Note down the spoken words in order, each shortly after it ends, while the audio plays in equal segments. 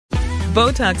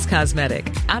Botox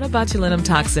Cosmetic, out of botulinum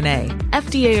toxin A,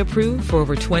 FDA approved for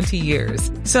over 20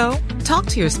 years. So, talk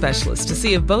to your specialist to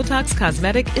see if Botox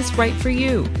Cosmetic is right for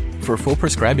you. For full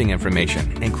prescribing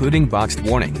information, including boxed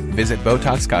warning, visit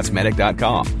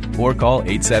BotoxCosmetic.com or call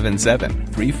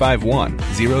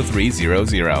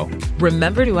 877-351-0300.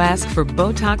 Remember to ask for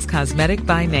Botox Cosmetic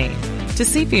by name. To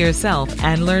see for yourself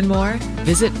and learn more,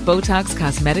 visit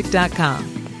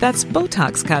BotoxCosmetic.com. That's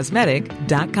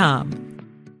BotoxCosmetic.com.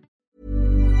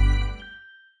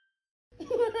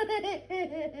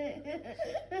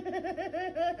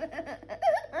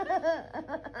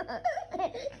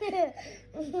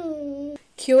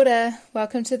 Kia ora,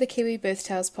 welcome to the Kiwi Birth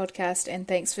Tales podcast and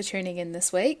thanks for tuning in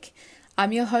this week.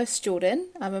 I'm your host Jordan.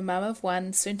 I'm a mum of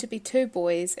one, soon to be two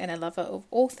boys, and a lover of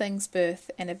all things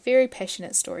birth and a very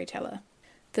passionate storyteller.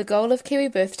 The goal of Kiwi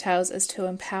Birth Tales is to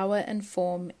empower,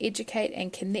 inform, educate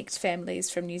and connect families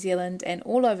from New Zealand and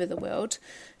all over the world,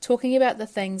 talking about the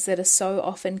things that are so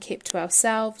often kept to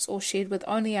ourselves or shared with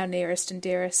only our nearest and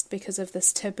dearest because of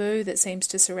this taboo that seems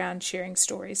to surround sharing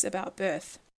stories about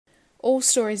birth. All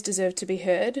stories deserve to be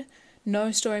heard,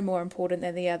 no story more important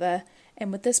than the other,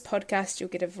 and with this podcast you'll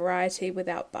get a variety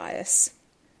without bias.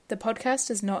 The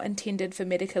podcast is not intended for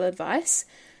medical advice.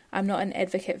 I'm not an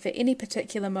advocate for any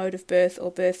particular mode of birth or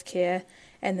birth care,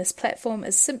 and this platform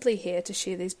is simply here to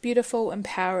share these beautiful,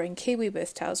 empowering Kiwi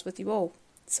birth tales with you all.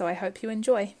 So I hope you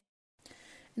enjoy.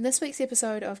 In this week's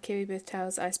episode of Kiwi Birth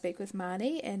Tales, I speak with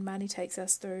Marnie, and Marnie takes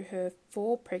us through her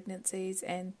 4 pregnancies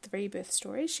and 3 birth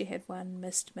stories. She had one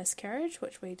missed miscarriage,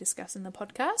 which we discuss in the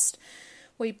podcast.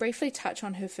 We briefly touch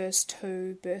on her first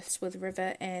 2 births with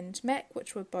River and Mack,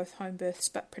 which were both home births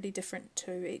but pretty different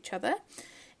to each other.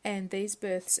 And these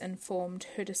births informed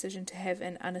her decision to have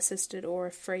an unassisted or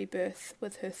a free birth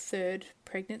with her 3rd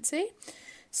pregnancy.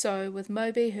 So with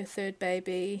Moby, her 3rd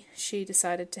baby, she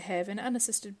decided to have an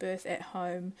unassisted birth at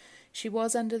home. She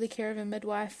was under the care of a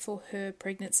midwife for her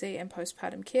pregnancy and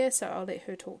postpartum care, so I'll let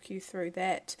her talk you through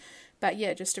that. But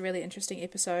yeah, just a really interesting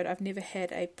episode. I've never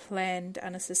had a planned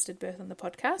unassisted birth on the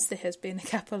podcast. There has been a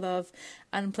couple of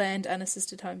unplanned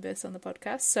unassisted home births on the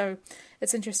podcast. So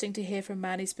it's interesting to hear from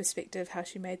Marnie's perspective how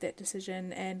she made that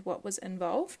decision and what was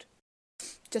involved.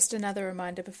 Just another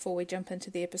reminder before we jump into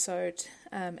the episode,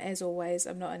 as always,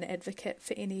 I'm not an advocate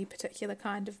for any particular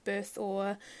kind of birth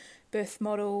or birth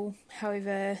model,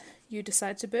 however you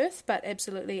decide to birth, but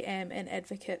absolutely am an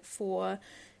advocate for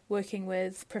working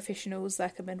with professionals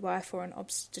like a midwife or an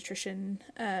obstetrician,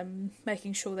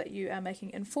 making sure that you are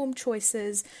making informed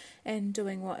choices and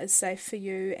doing what is safe for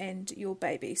you and your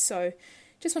baby. So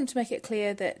just wanted to make it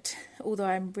clear that although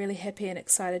I'm really happy and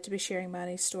excited to be sharing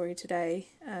Marnie's story today,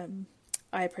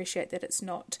 I appreciate that it's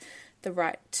not the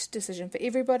right decision for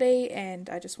everybody, and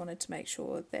I just wanted to make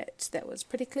sure that that was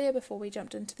pretty clear before we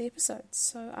jumped into the episode.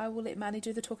 So I will let Marnie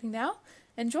do the talking now.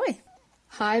 Enjoy.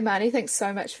 Hi Marnie, thanks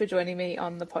so much for joining me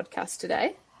on the podcast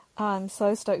today. I'm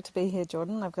so stoked to be here,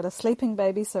 Jordan. I've got a sleeping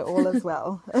baby, so all is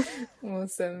well.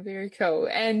 Awesome, very cool.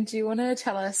 And do you want to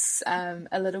tell us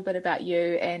a little bit about you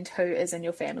and who is in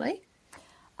your family?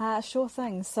 Sure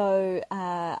thing. So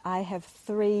I have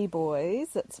 3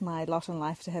 boys. It's my lot in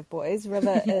life to have boys.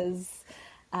 River is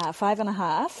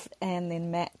 5.5, and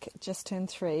then Mack just turned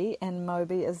 3, and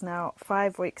Moby is now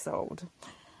 5 weeks old.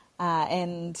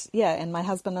 And my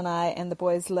husband and I and the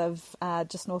boys live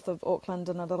just north of Auckland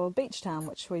in a little beach town,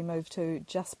 which we moved to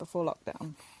just before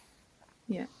lockdown.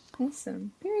 Yeah,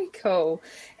 awesome. Very cool.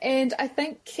 And I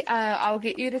think I'll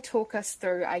get you to talk us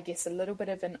through, I guess, a little bit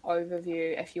of an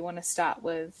overview, if you want to start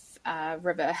with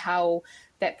River, how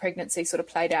that pregnancy sort of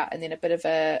played out, and then a bit of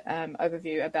a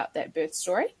overview about that birth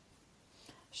story.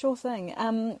 Sure thing.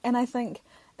 And I think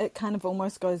it kind of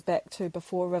almost goes back to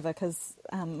before River, because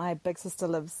my big sister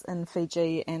lives in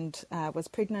Fiji and was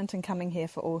pregnant and coming here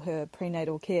for all her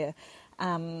prenatal care.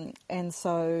 And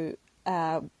so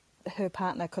her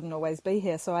partner couldn't always be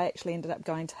here, so I actually ended up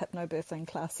going to hypnobirthing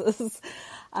classes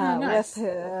nice. with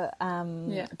her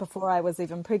before I was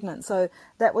even pregnant. So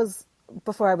that was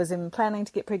before I was even planning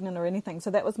to get pregnant or anything.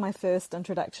 So that was my first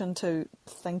introduction to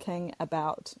thinking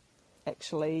about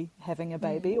actually having a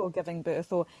baby or giving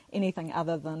birth or anything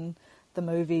other than the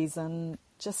movies, and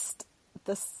just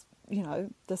this,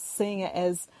 this seeing it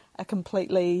as a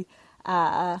completely,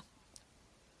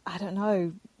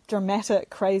 dramatic,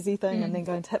 crazy thing, and then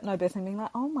going to hypnobirthing and being like,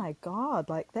 oh my God,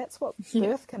 like that's what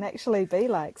birth can actually be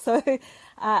like. So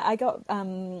I got,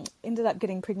 ended up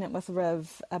getting pregnant with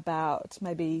Riv about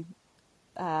maybe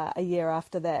a year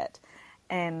after that.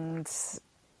 And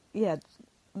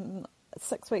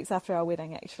 6 weeks after our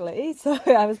wedding, actually. So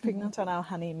I was pregnant on our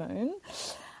honeymoon.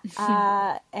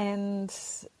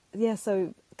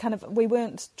 So we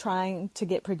weren't trying to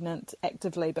get pregnant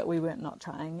actively, but we weren't not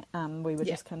trying. We were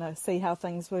just kind of see how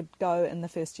things would go in the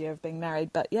first year of being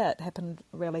married. But yeah, it happened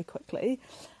really quickly.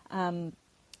 And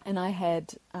I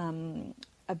had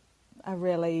a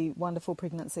really wonderful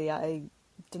pregnancy. I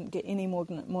didn't get any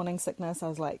morning sickness. I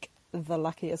was like the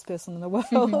luckiest person in the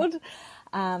world.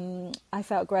 I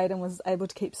felt great and was able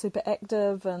to keep super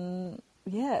active, and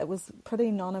yeah, it was pretty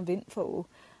non-eventful,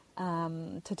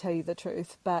 to tell you the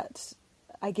truth. But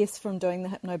I guess from doing the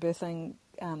hypnobirthing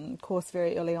course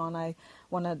very early on, I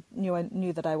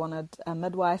knew that I wanted a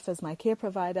midwife as my care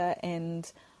provider, and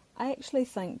I actually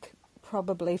think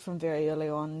probably from very early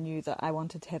on knew that I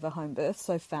wanted to have a home birth.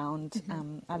 So found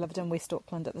I lived in West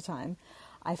Auckland at the time.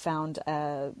 I found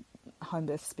a home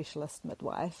birth specialist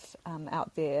midwife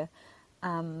out there,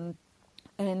 and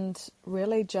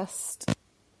really just,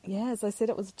 as I said,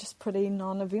 it was just pretty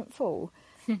non-eventful.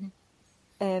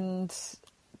 And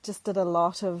just read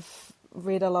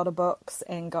a lot of books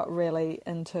and got really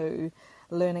into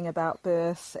learning about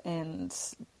birth. And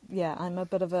yeah, I'm a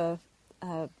bit of a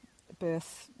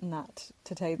birth nut,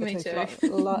 to tell you the truth.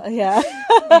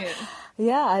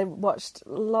 Yeah, I watched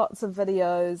lots of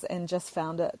videos and just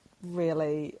found it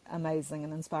really amazing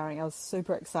and inspiring. I was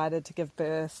super excited to give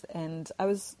birth, and I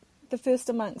was the first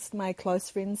amongst my close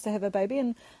friends to have a baby,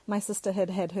 and my sister had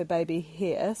her baby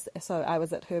here, so I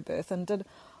was at her birth and did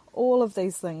all of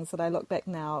these things that I look back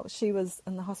now. She was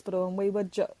in the hospital and we were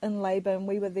in labour, and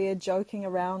we were there joking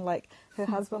around like her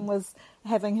husband was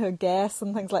having her gas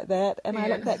and things like that. And I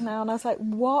look back now and I was like,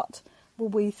 what were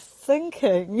we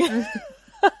thinking?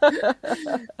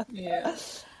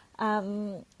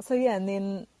 And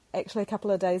then actually a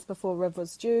couple of days before Riv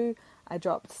was due, I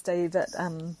dropped Steve at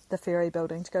the ferry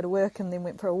building to go to work, and then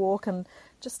went for a walk and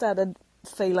just started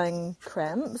feeling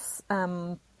cramps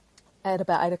at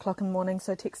about 8 o'clock in the morning.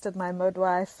 So I texted my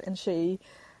midwife, and she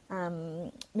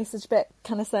messaged back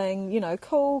kind of saying,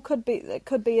 cool, it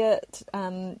could be it,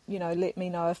 let me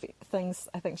know if things,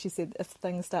 I think she said, if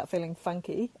things start feeling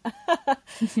funky.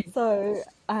 So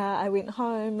I went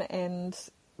home and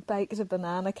baked a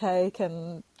banana cake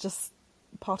and just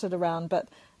potted around. But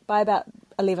by about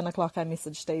 11 o'clock I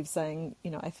messaged Steve saying,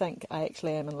 I think I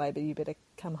actually am in labour, you better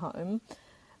come home.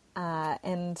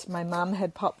 And my mum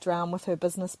had popped round with her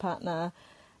business partner,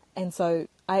 and so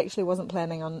I actually wasn't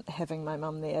planning on having my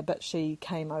mum there, but she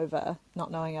came over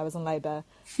not knowing I was in labour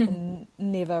and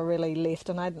never really left,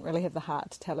 and I didn't really have the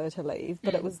heart to tell her to leave,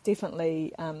 but it was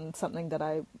definitely something that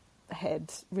I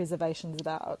had reservations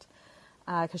about,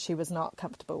 because she was not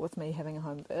comfortable with me having a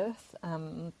home birth.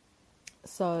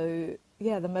 So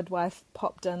the midwife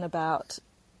popped in about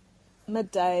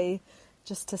midday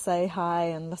just to say hi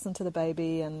and listen to the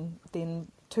baby, and then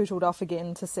tootled off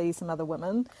again to see some other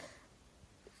women.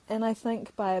 And I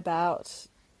think by about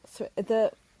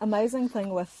the amazing thing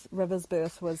with River's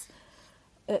birth was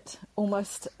it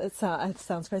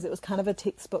sounds crazy, it was kind of a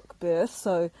textbook birth.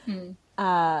 So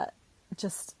I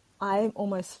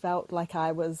almost felt like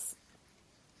I was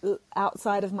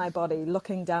outside of my body,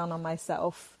 looking down on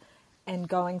myself and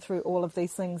going through all of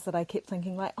these things that I kept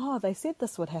thinking like, oh, they said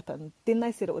this would happen, then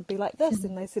they said it would be like this,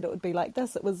 and they said it would be like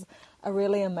this. It was a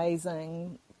really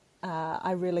amazing,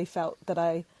 I really felt that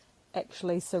I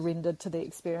actually surrendered to the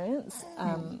experience.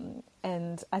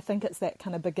 And I think it's that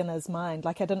kind of beginner's mind.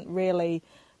 Like, I didn't really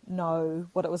know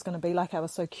what it was going to be like. I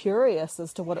was so curious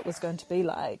as to what it was going to be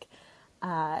like.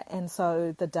 And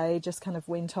so the day just kind of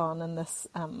went on in this,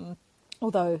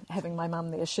 although having my mum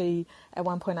there, at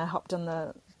one point I hopped in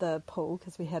the pool,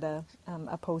 because we had a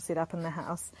pool set up in the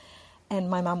house, and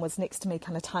my mum was next to me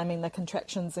kind of timing the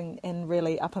contractions and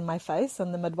really up in my face,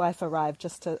 and the midwife arrived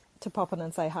just to pop in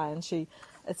and say hi, and she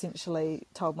essentially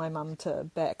told my mum to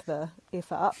back the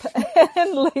F up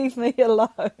and leave me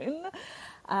alone.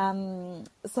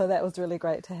 So that was really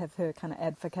great to have her kind of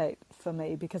advocate for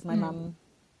me, because my mum,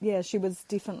 she was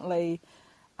definitely,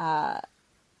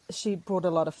 she brought a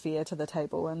lot of fear to the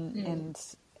table, and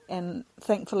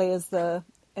thankfully as the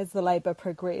labour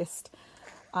progressed,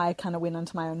 I kind of went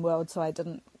into my own world, so I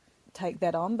didn't take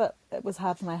that on, but it was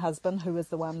hard for my husband, who was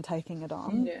the one taking it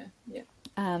on.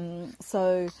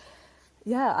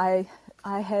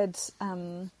 I had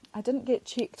I didn't get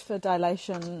checked for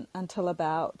dilation until I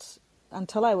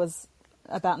was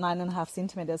about 9.5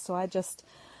 centimetres, so I just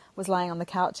was laying on the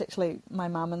couch. Actually, my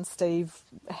mum and Steve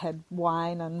had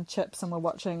wine and chips and were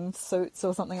watching Suits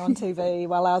or something on TV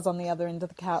while I was on the other end of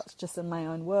the couch, just in my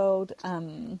own world.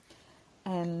 I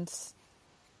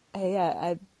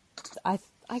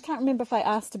can't remember if I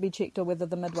asked to be checked or whether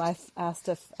the midwife asked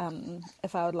if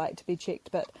I would like to be checked,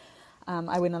 but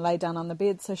I went and lay down on the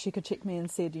bed so she could check me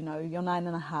and said, you're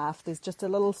 9.5, there's just a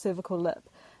little cervical lip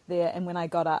there. And when I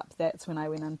got up, that's when I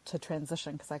went into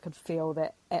transition, because I could feel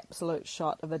that absolute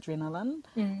shot of adrenaline.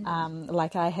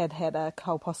 Like I had a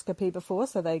colposcopy before,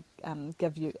 so they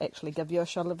give you a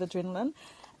shot of adrenaline,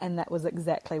 and that was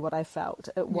exactly what I felt.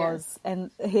 It was,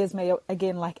 and here's me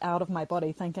again, like out of my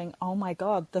body, thinking, oh my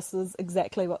God, this is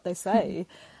exactly what they say.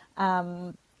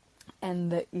 And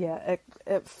that,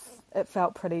 it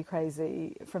felt pretty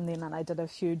crazy from then on. I did a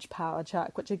huge power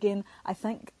chuck, which again, I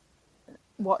think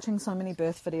watching so many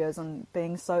birth videos and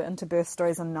being so into birth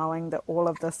stories and knowing that all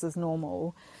of this is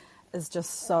normal is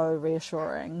just so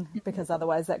reassuring, because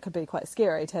otherwise that could be quite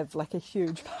scary to have like a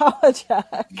huge power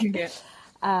chuck.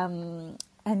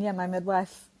 And yeah, my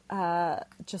midwife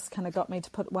just kind of got me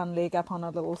to put one leg up on a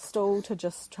little stool to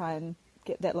just try and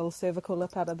get that little cervical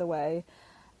lip out of the way.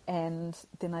 And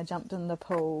then I jumped in the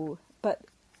pool. But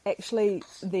actually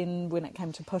then when it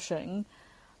came to pushing,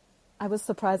 I was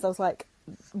surprised. I was like,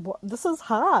 what? This is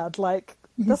hard. Like,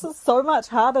 this is so much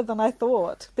harder than I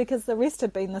thought, because the rest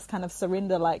had been this kind of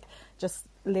surrender, like just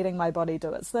letting my body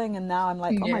do its thing. And now I'm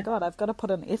like, oh my God, I've got to put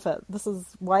in effort. This is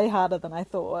way harder than I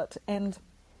thought. And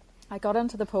I got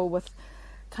into the pool with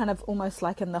kind of almost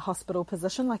like in the hospital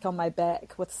position, like on my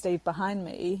back with Steve behind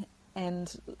me.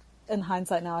 And in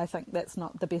hindsight now, I think that's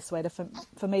not the best way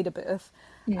for me to birth.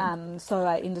 So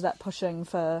I ended up pushing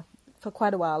for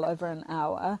quite a while, over an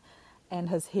hour. And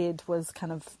his head was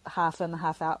kind of half in,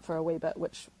 half out for a wee bit,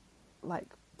 which, like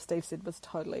Steve said, was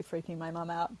totally freaking my mum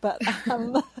out. But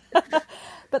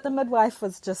but the midwife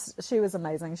she was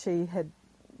amazing. She had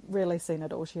really seen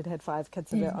it all. She had had 5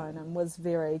 kids of her own and was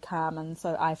very calm, and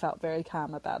so I felt very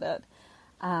calm about it.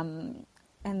 And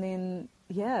then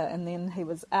he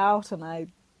was out,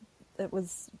 and it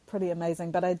was pretty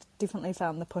amazing. But I definitely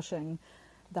found the pushing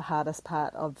the hardest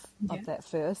part of that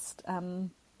first.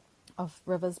 Of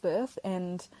River's birth,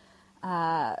 and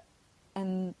the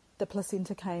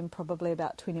placenta came probably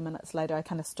about 20 minutes later. I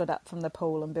kind of stood up from the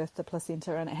pool and birthed the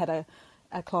placenta, and it had a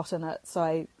clot in it, so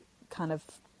I kind of,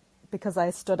 because I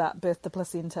stood up, birthed the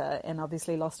placenta, and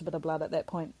obviously lost a bit of blood at that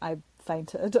point, I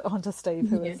fainted onto Steve,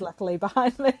 who was luckily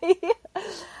behind me.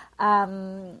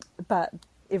 But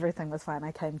everything was fine.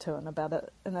 I came to in about it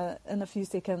in a few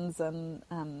seconds, and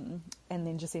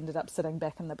then just ended up sitting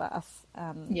back in the bath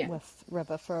with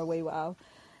River for a wee while,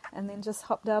 and then just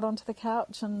hopped out onto the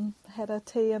couch and had a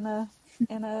tea and a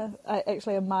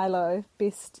Milo,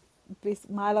 best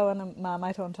Milo and a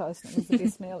Marmite on toast. It was the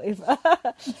best meal ever.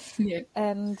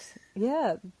 And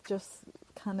just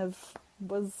kind of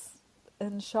was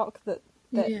in shock that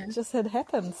just had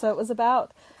happened. So it was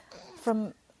about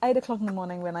from 8 o'clock in the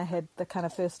morning when I had the kind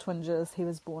of first twinges. He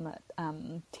was born at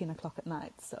 10 o'clock at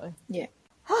night. So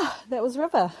that was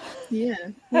River.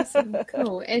 Awesome.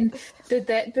 Cool. And did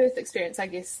that birth experience, I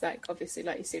guess, like obviously,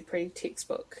 like you said, pretty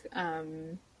textbook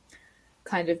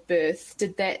kind of birth,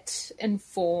 did that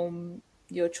inform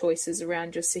your choices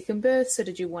around your second birth? So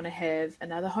did you want to have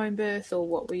another home birth, or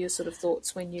what were your sort of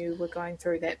thoughts when you were going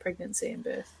through that pregnancy and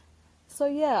birth? So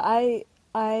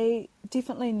I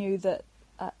definitely knew that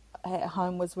at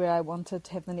home was where I wanted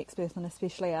to have the next birth, and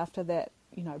especially after that,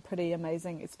 pretty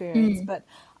amazing experience. But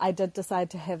I did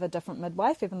decide to have a different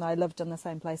midwife, even though I lived in the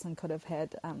same place and could have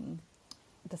had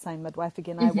the same midwife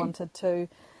again. I wanted to,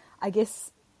 I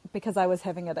guess, because I was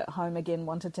having it at home again,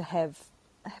 wanted to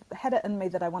had it in me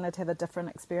that I wanted to have a different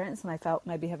experience, and I felt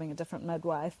maybe having a different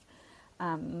midwife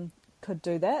could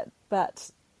do that.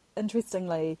 But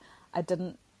interestingly, I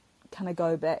didn't kind of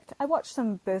go back. I watched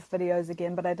some birth videos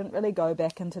again, but I didn't really go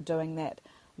back into doing that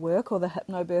work or the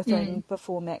hypnobirthing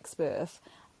before Mack's birth.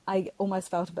 I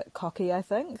almost felt a bit cocky, I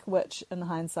think, which in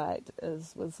hindsight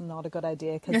was not a good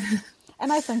idea.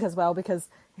 And I think as well because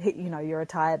you're a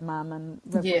tired mum, and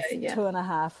Riv was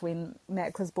 2.5 when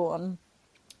Mack was born.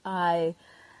 I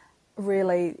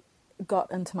really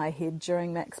got into my head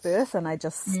during Mack's birth, and I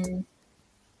just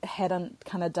hadn't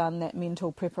kind of done that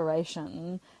mental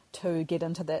preparation to get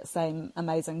into that same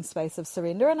amazing space of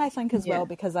surrender. And I think as well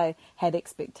because I had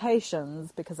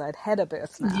expectations, because I'd had a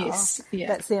birth now. That's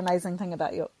the amazing thing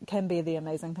about the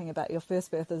amazing thing about your first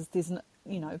birth is there's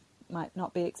might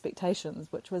not be expectations,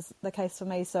 which was the case for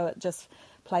me. So it just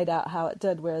played out how it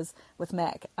did. Whereas with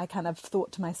Mack, I kind of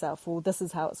thought to myself, well, this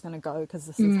is how it's going to go because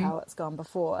this is how it's gone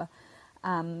before.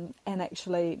 And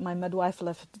actually my midwife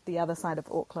lived the other side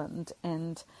of Auckland,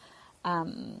 and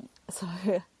so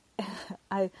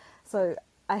I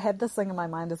had this thing in my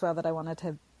mind as well that I wanted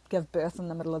to give birth in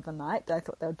the middle of the night. I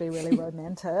thought that would be really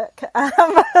romantic.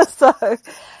 I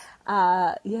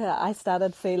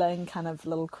started feeling kind of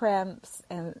little cramps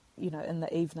and, in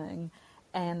the evening,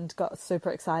 and got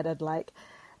super excited,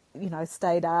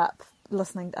 stayed up,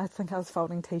 listening, I think I was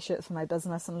folding t-shirts for my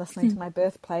business and listening to my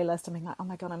birth playlist and being like, oh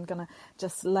my God, I'm going to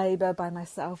just labour by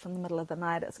myself in the middle of the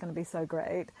night. It's going to be so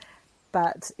great.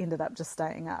 But ended up just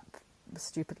staying up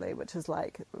stupidly, which is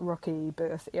like rookie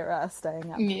birth era,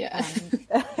 staying up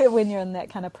when you're in that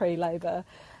kind of pre-labour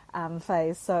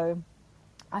phase. So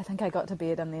I think I got to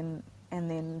bed and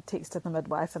then texted the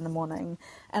midwife in the morning.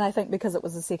 And I think because it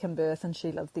was a second birth and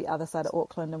she lived the other side of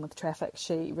Auckland and with traffic,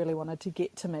 she really wanted to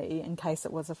get to me in case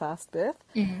it was a fast birth.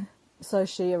 Mm-hmm. So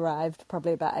she arrived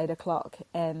probably about 8 o'clock,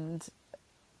 and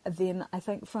then I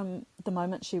think from the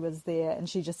moment she was there, and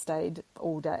she just stayed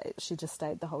all day, she just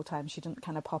stayed the whole time, she didn't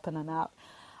kind of pop in and out.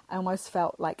 I almost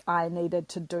felt like I needed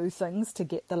to do things to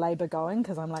get the labour going,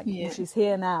 because I'm like, well, she's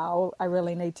here now, I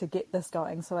really need to get this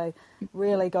going. So I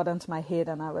really got into my head,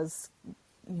 and I was,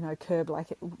 curb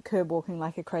walking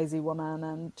like a crazy woman,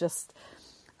 and just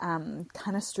kind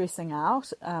of stressing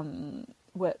out,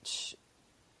 which,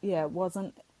 it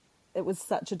was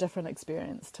such a different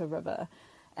experience to River.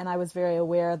 And I was very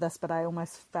aware of this, but I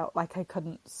almost felt like I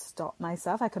couldn't stop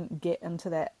myself. I couldn't get into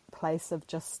that place of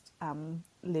just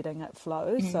letting it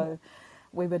flow. Mm-hmm. So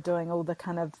we were doing all the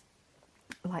kind of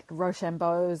like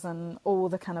Rochambeaus and all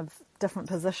the kind of different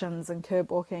positions and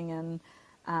curb walking. And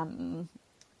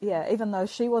even though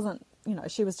she wasn't,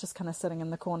 she was just kind of sitting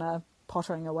in the corner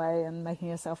pottering away and making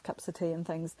herself cups of tea and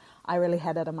things, I really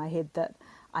had it in my head that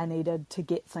I needed to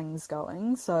get things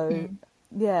going. So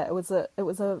it was a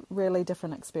really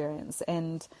different experience,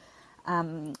 and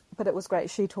but it was great.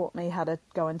 She taught me how to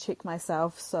go and check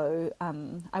myself, so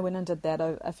I went and did that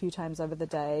a few times over the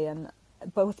day, and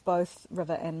both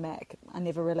River and Mack,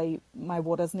 my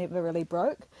waters never really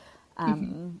broke,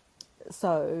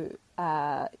 so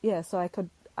I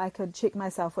could check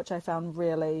myself, which I found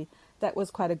that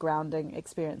was quite a grounding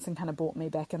experience and kind of brought me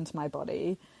back into my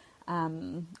body.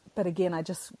 But again, I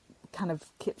just kind of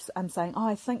I'm saying,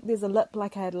 I think there's a lip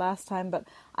like I had last time, but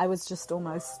I was just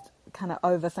almost kind of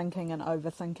overthinking,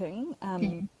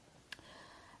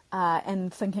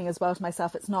 and thinking as well to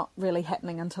myself, it's not really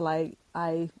happening until I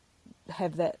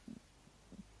have that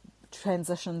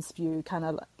transition spew, kind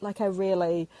of like I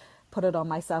really put it on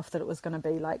myself that it was going to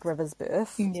be like River's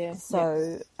birth.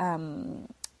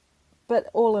 But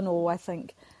all in all, I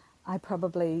think I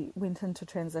probably went into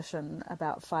transition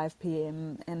about 5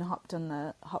 p.m. and hopped in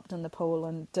the pool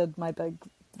and did my big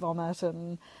vomit,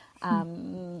 and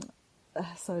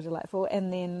so delightful.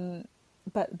 And then,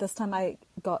 but this time I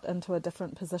got into a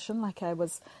different position, like I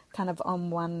was kind of on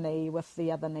one knee with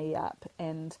the other knee up,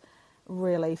 and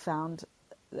really found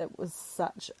it was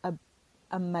such a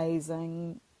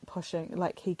amazing pushing.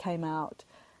 Like he came out,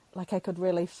 like I could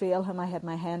really feel him. I had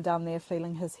my hand down there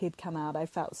feeling his head come out. I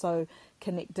felt so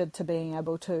connected to being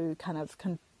able to kind of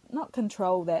not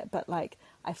control that, but like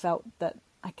I felt that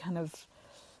I kind of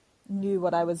knew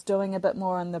what I was doing a bit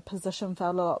more, and the position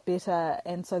felt a lot better.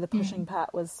 And so the pushing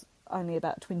part was only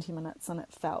about 20 minutes, and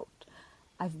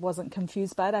I wasn't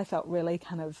confused by it. I felt really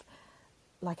kind of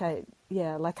like I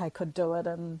could do it,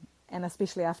 and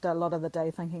especially after a lot of the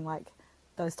day thinking like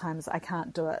those times I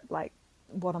can't do it, like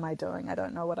what am I doing? I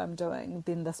don't know what I'm doing.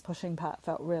 Then this pushing part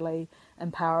felt really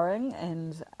empowering,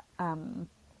 and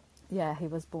he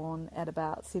was born at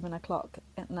about 7 o'clock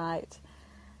at night,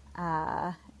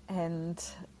 and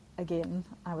again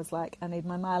I was like, I need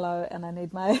my Milo and I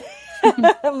need my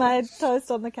my toast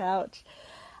on the couch.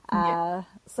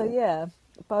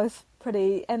 Both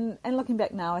pretty, and looking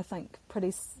back now, I think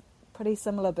pretty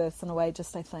similar births in a way.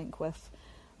 Just I think with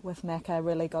Mack, I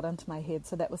really got into my head,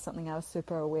 so that was something I was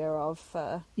super aware of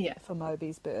for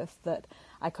Moby's birth, that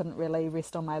I couldn't really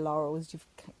rest on my laurels.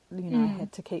 I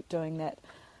had to keep doing that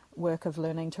work of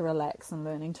learning to relax and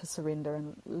learning to surrender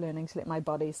and learning to let my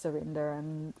body surrender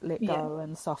and let go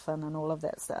and soften and all of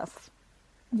that stuff.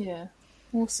 Yeah.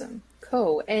 Awesome.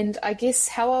 Cool. And I guess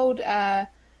how old are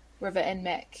River and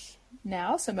Mack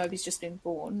now? So Moby's just been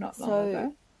born not long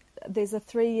ago. There's a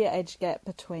 3-year age gap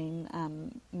between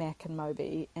Mack and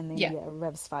Moby, and then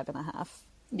Riv's 5.5.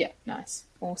 Yeah, nice.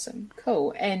 Awesome.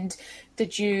 Cool. And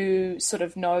did you sort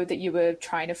of know that you were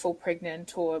trying to fall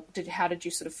pregnant, or how did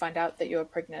you sort of find out that you were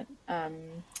pregnant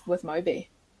with Moby?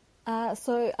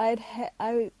 So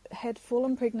I had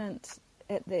fallen pregnant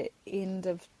at the end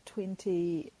of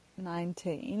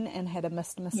 2019 and had a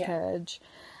miscarriage.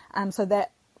 So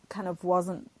that kind of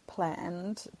wasn't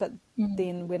planned, but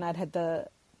then when I'd had the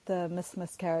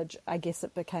miscarriage, I guess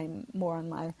it became more in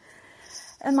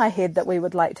my head that we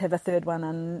would like to have a third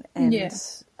one,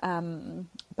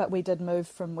 but we did move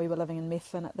we were living in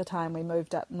Methven at the time, we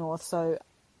moved up north, so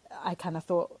I kind of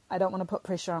thought I don't want to put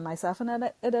pressure on myself, and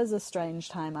it is a strange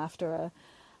time after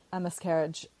a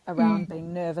miscarriage around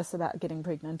being nervous about getting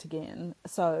pregnant again.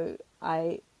 So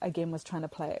I, again, was trying to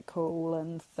play it cool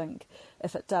and think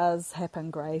if it does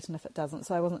happen, great, and if it doesn't.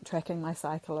 So I wasn't tracking my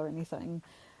cycle or anything.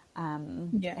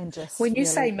 And just when you really...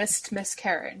 say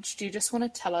miscarriage, do you just want to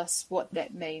tell us what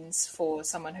that means for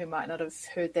someone who might not have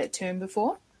heard that term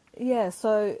before? Yeah,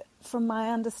 so from my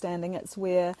understanding, it's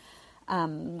where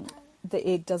the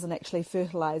egg doesn't actually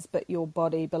fertilise, but your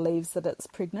body believes that it's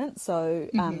pregnant. So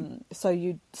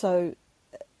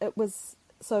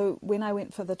so when I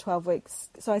went for the 12 weeks,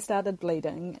 so I started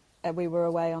bleeding. We were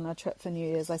away on a trip for New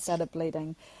Year's. I started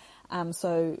bleeding.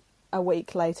 So a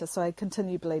week later, so I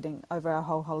continued bleeding over our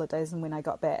whole holidays, and when I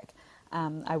got back,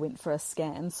 I went for a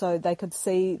scan. So they could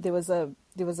see there was a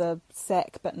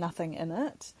sac, but nothing in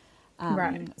it.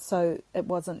 Right. So it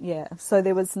wasn't, so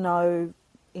there was no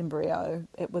embryo,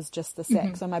 it was just the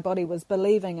sac. So my body was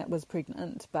believing it was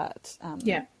pregnant, but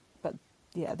there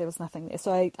was nothing there.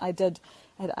 So I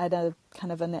had a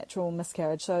kind of a natural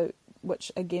miscarriage, so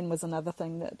which again was another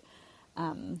thing that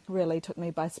really took me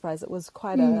by surprise. It was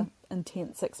quite a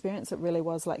intense experience. It really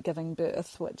was like giving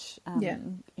birth, which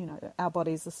you know, our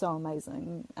bodies are so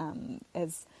amazing.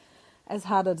 As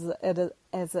hard as it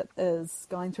is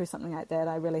going through something like that,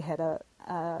 I really had a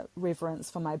reverence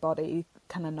for my body,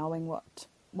 kind of knowing what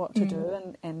to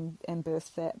do and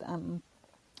birth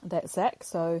that sac.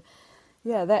 So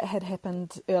yeah, that had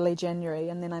happened early January,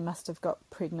 and then I must have got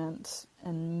pregnant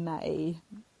in May,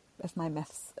 if my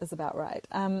maths is about right.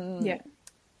 And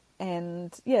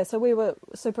so we were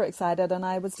super excited, and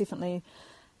I was definitely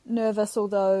nervous,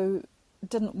 although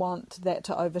didn't want that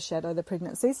to overshadow the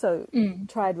pregnancy. So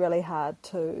tried really hard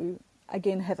to,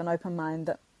 again, have an open mind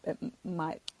that it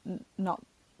might not,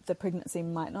 the pregnancy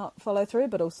might not follow through,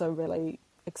 but also really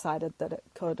excited that it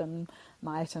could and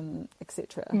might, and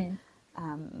etc.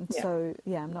 So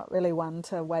I'm not really one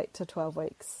to wait to 12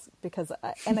 weeks because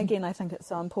and again, I think it's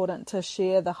so important to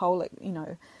share the whole, you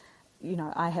know,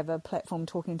 I have a platform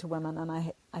talking to women, and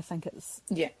I think it's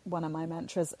one of my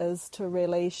mantras is to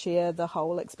really share the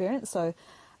whole experience. So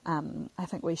I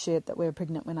think we shared that we were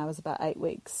pregnant when I was about 8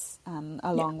 weeks,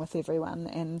 along with everyone,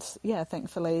 and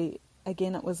thankfully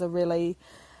again it was a really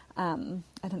I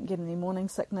didn't get any morning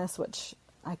sickness, which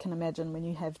I can imagine when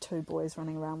you have two boys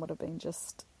running around would have been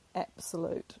just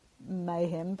absolute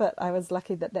mayhem, but I was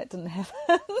lucky that didn't happen.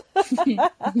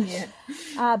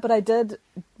 But I did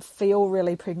feel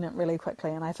really pregnant really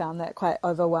quickly, and I found that quite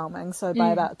overwhelming. So by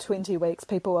about 20 weeks,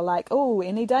 people were like, oh,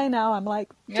 any day now. I'm like,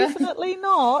 definitely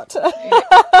not.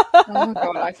 Oh my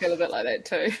God, I feel a bit like that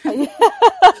too.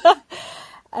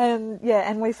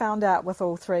 And we found out with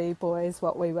all 3 boys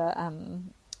what we were,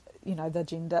 you know, the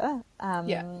gender,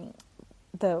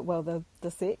 the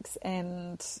sex,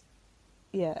 and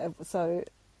so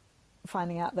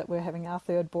finding out that we're having our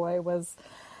 3rd boy was,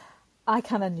 I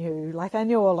kind of knew, like I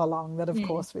knew all along that of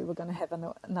course we were going to have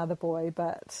another boy,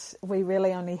 but we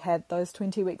really only had those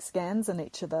 20-week scans in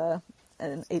each of the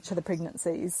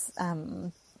pregnancies,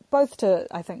 both to,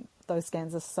 I think those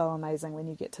scans are so amazing when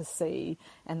you get to see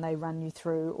and they run you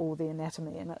through all the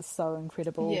anatomy, and it's so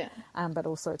incredible, but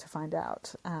also to find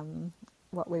out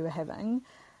what we were having.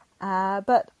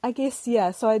 But I guess,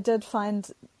 so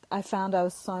I found I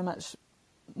was so much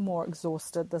more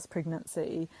exhausted this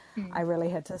pregnancy. I really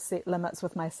had to set limits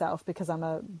with myself because I'm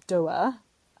a doer,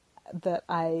 that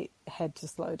I had to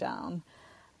slow down,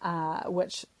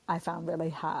 which I found really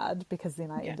hard because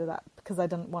then I ended up, because I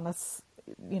didn't want to,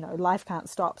 you know, life can't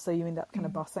stop, so you end up kind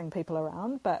of bossing people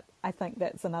around. But I think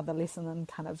that's another lesson in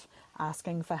kind of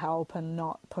asking for help and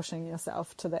not pushing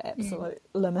yourself to the absolute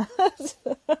limit.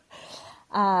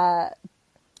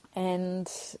 And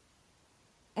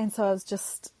so I was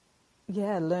just,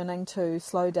 learning to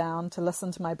slow down, to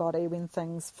listen to my body when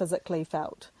things physically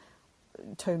felt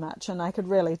too much. And I could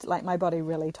really, like, my body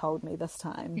really told me this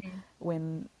time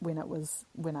when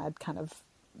I'd kind of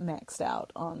maxed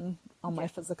out on my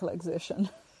physical exertion.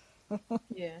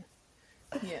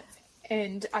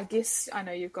 And I guess, I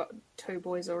know you've got 2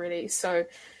 boys already, so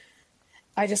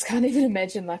I just can't even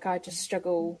imagine, like, I just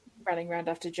struggle running around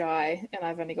after Jai, and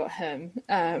I've only got him.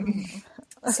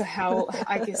 So how,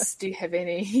 I guess, do you have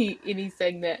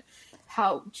anything that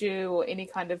helped you, or any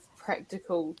kind of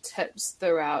practical tips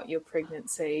throughout your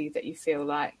pregnancy that you feel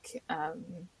like,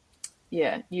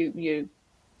 you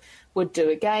would do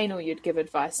again, or you'd give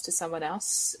advice to someone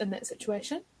else in that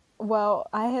situation? Well,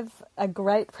 I have a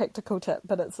great practical tip,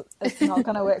 but it's not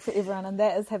going to work for everyone, and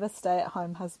that is have a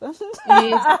stay-at-home husband.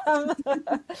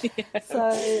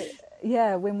 So,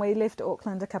 when we left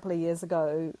Auckland a couple of years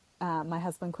ago, my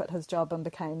husband quit his job and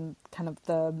became kind of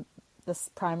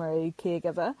this primary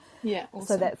caregiver. Yeah, awesome.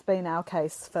 So that's been our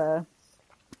case for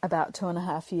about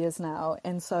 2.5 years now.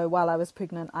 And so while I was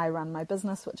pregnant, I run my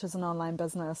business, which is an online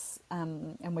business,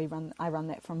 and I run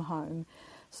that from home.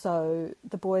 So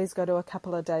the boys go to a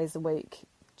couple of days a week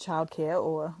childcare,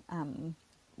 or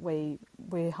we're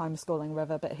homeschooling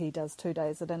River, but he does 2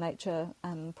 days at a nature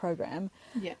program.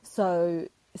 Yeah. So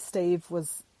Steve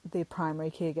was their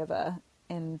primary caregiver,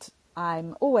 and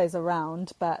I'm always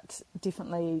around, but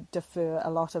definitely defer a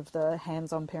lot of the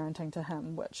hands-on parenting to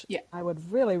him, which I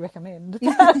would really recommend.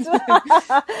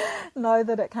 But know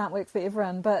that it can't work for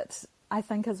everyone. But I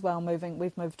think as well,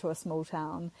 we've moved to a small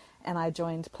town, and I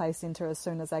joined Play Centre as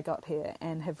soon as I got here,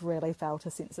 and have really felt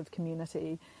a sense of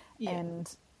community. Yeah.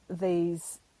 And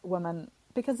these women,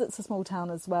 because it's a small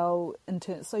town as well,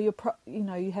 so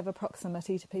you have a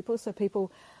proximity to people, so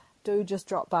people do just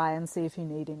drop by and see if you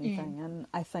need anything. And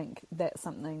I think that's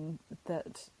something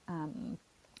that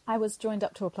I was joined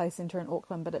up to a Play Centre in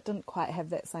Auckland, but it didn't quite have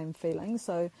that same feeling.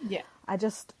 So I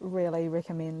just really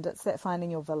recommend, it's that finding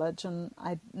your village, and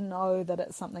I know that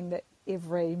it's something that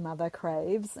every mother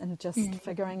craves, and just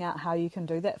figuring out how you can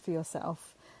do that for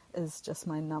yourself is just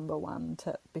my number one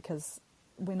tip, because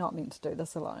we're not meant to do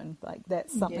this alone. Like,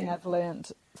 that's something I've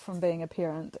learned from being a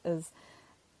parent, is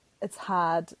it's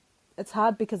hard. It's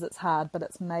hard because it's hard, but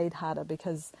it's made harder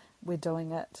because we're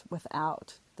doing it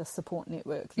without the support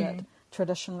network that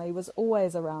traditionally was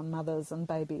always around mothers and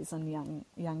babies and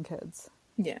young kids.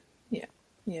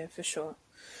 Yeah, for sure.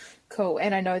 Cool.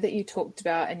 And I know that you talked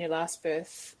about in your last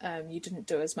birth, you didn't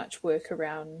do as much work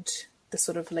around the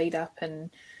sort of lead up and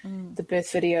the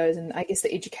birth videos, and I guess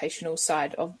the educational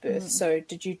side of birth. So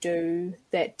did you do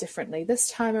that differently this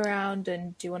time around?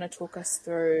 And do you want to talk us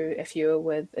through if you were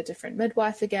with a different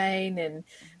midwife again, and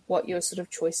what your sort of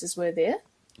choices were there?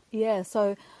 Yeah,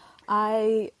 so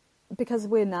because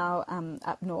we're now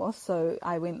up north, so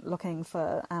I went looking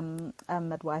for a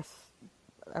midwife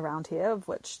around here, of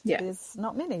which there's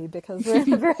not many, because we're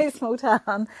in a very small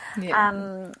town.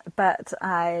 But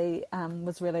I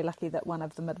was really lucky that one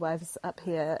of the midwives up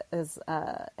here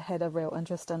had a real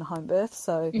interest in home birth,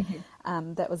 so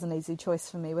that was an easy choice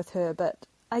for me with her. But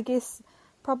I guess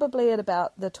probably at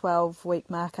about the 12-week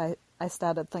mark, I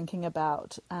started thinking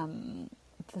about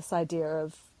this idea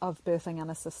of birthing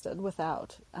unassisted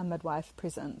without a midwife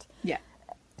present.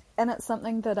 And it's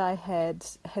something that I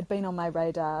had been on my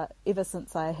radar ever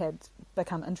since I had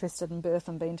become interested in birth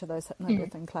and been to those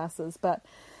hypnobirthing classes, but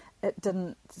it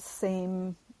didn't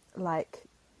seem like,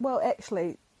 well,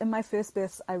 actually, in my first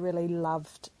births, I really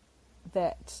loved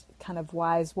that kind of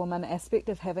wise woman aspect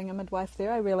of having a midwife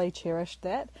there. I really cherished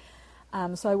that.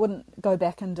 So I wouldn't go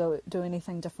back and do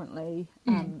anything differently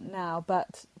now,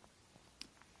 but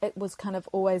it was kind of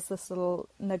always this little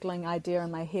niggling idea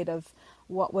in my head of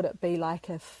what would it be like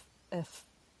if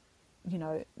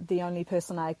the only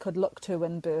person I could look to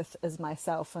in birth is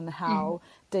myself, and how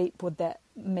deep would that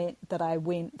mean that I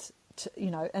went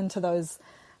to, into those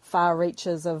far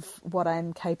reaches of what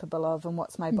I'm capable of and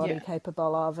what's my body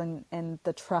capable of, and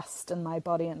the trust in my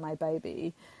body and my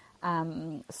baby.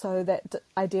 So that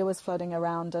idea was floating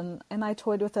around, and I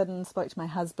toyed with it and spoke to my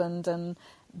husband, and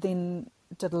then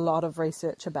did a lot of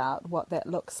research about what that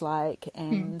looks like,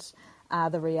 and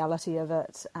the reality of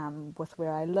it, with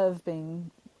where I live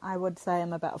being, I would say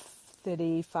I'm about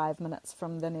 35 minutes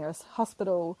from the nearest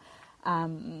hospital.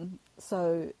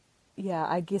 So yeah,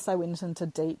 I guess I went into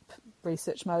deep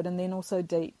research mode, and then also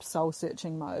deep soul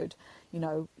searching mode.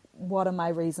 What are my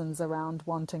reasons around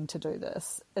wanting to do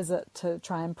this? Is it to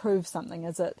try and prove something?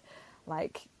 Is it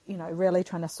like, really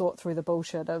trying to sort through the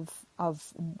bullshit of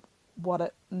what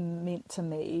it meant to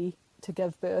me to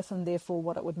give birth, and therefore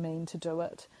what it would mean to do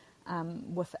it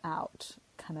without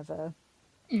kind of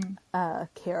a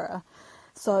carer.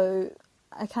 So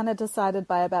I kind of decided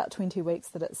by about 20 weeks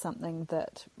that it's something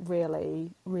that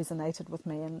really resonated with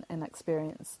me, and an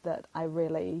experience that I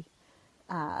really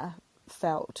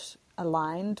felt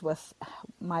aligned with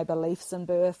my beliefs in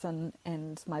birth,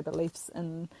 and my beliefs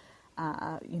in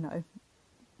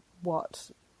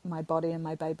what my body and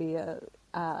my baby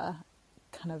are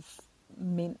kind of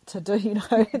meant to do,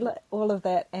 all of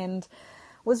that, and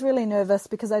was really nervous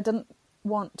because I didn't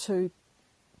want to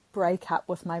break up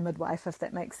with my midwife, if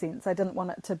that makes sense. I didn't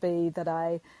want it to be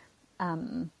that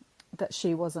that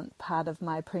she wasn't part of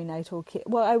my prenatal care.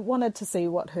 Well, I wanted to see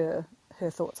what her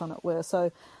thoughts on it were,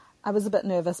 so I was a bit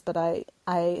nervous, but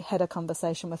I had a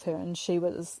conversation with her, and she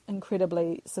was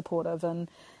incredibly supportive,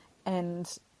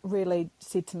 and really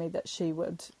said to me that she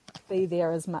would be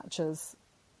there as much as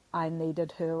I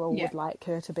needed her or would like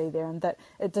her to be there, and that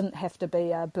it didn't have to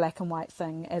be a black and white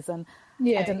thing, as in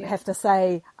I didn't have to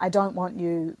say, I don't want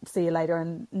you, see you later,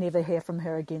 and never hear from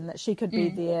her again, that she could be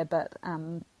there, but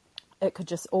it could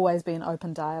just always be an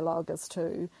open dialogue as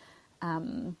to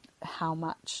how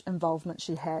much involvement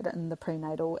she had in the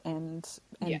prenatal and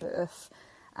birth.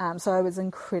 So I was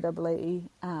incredibly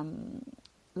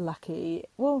lucky.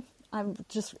 Well, I'm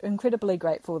just incredibly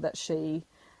grateful that she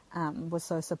was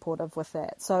so supportive with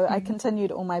that. So I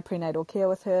continued all my prenatal care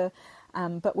with her,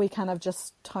 but we kind of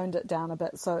just toned it down a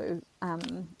bit. So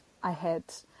I had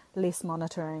less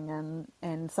monitoring,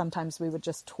 and sometimes we would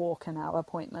just talk in our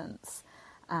appointments,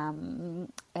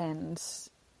 and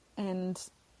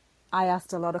I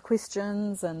asked a lot of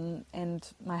questions, and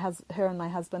her and my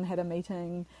husband had a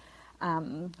meeting,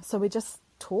 so we just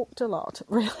talked a lot,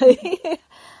 really,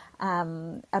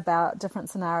 about different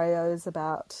scenarios,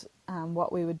 about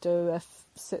what we would do if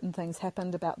certain things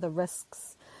happened, about the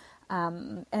risks,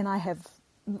 and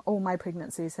all my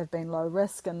pregnancies have been low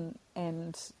risk, and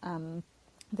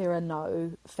there are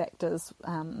no factors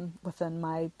within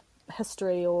my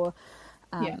history or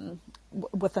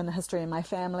within the history of my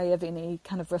family of any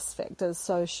kind of risk factors.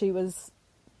 So she was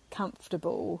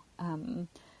comfortable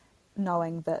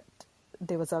knowing that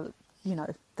there was that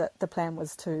the plan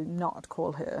was to not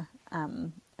call her,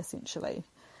 essentially.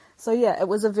 So it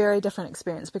was a very different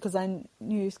experience, because I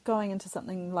knew going into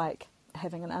something like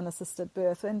having an unassisted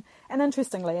birth, and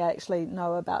interestingly I actually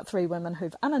know about 3 women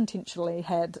who've unintentionally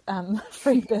had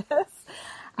free births,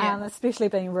 especially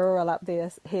being rural up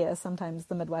here. Sometimes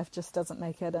the midwife just doesn't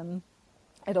make it, and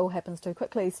it all happens too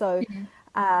quickly. So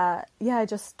I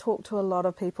just talked to a lot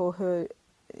of people who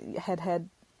had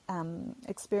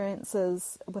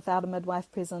experiences without a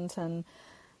midwife present,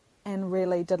 and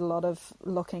really did a lot of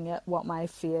looking at what my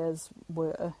fears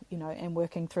were, and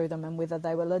working through them, and whether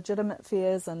they were legitimate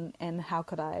fears, and how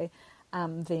could I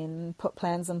then put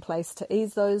plans in place to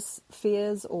ease those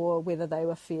fears, or whether they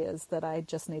were fears that I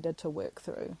just needed to work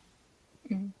through.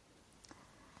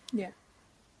 Yeah.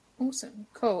 Awesome.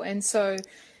 Cool. And so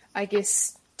I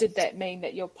guess, did that mean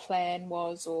that your plan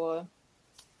was, or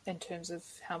in terms of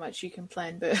how much you can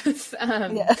plan birth,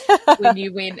 when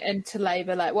you went into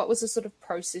labour, like what was the sort of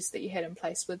process that you had in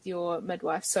place with your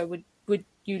midwife? So would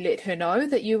you let her know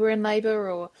that you were in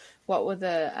labour, or what were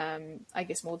the, I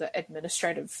guess, more the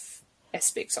administrative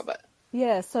aspects of it?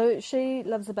 Yeah, so she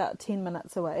lives about 10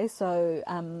 minutes away, so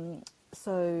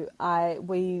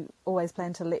we always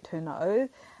planned to let her know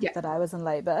that I was in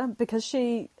labour, because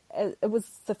it was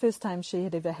the first time she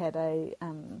had ever had a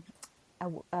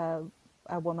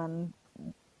woman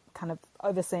kind of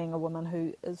overseeing a woman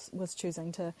who was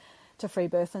choosing to free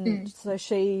birth, and so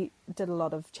she did a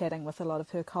lot of chatting with a lot of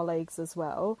her colleagues as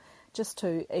well, just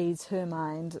to ease her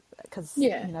mind, because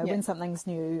when something's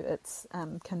new, it's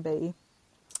can be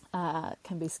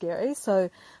scary.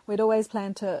 So we'd always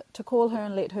planned to call her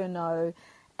and let her know.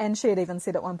 And she had even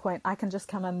said at one point, I can just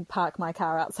come and park my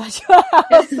car outside your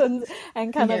house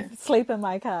and kind of sleep in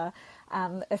my car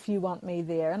if you want me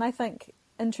there. And I think,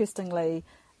 interestingly,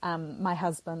 my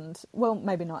husband, well,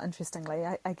 maybe not interestingly,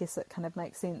 I guess it kind of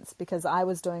makes sense, because I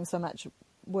was doing so much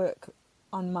work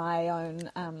on my own,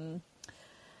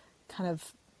 kind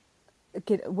of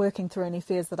working through any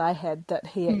fears that I had, that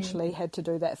he actually had to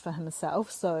do that for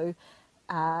himself. So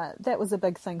that was a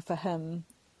big thing for him.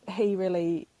 He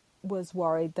really was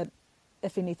worried that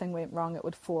if anything went wrong, it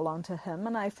would fall onto him.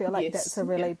 And I feel like that's a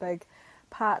really big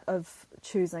part of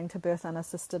choosing to birth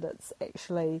unassisted. It's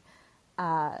actually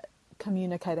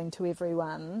communicating to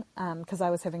everyone, because I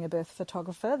was having a birth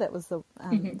photographer. That was the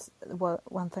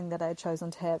one thing that I had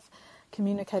chosen to have,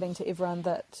 communicating to everyone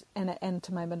that, and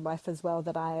to my midwife as well,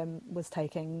 that I was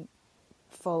taking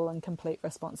full and complete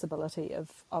responsibility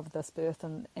of this birth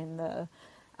and the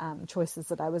choices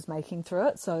that I was making through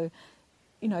it. So,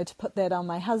 to put that on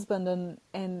my husband,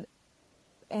 and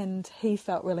he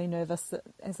felt really nervous that,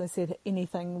 as I said,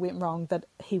 anything went wrong, that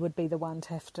he would be the one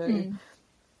to have to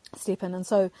step in. And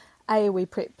so we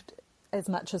prepped as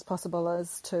much as possible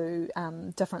as to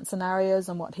different scenarios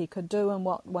and what he could do, and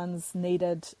what ones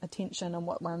needed attention and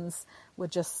what ones were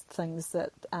just things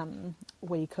that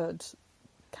we could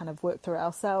kind of work through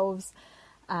ourselves.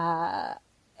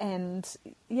 And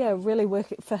really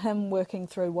working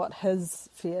through what his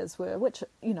fears were, which,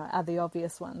 are the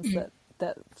obvious ones,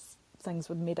 that things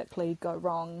would medically go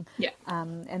wrong,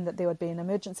 and that there would be an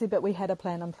emergency. But we had a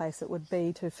plan in place. It would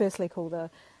be to firstly call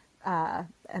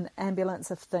an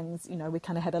ambulance if things, we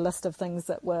kind of had a list of things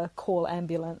that were call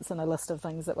ambulance and a list of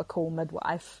things that were call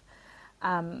midwife.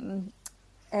 And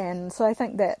so I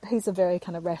think that he's a very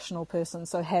kind of rational person.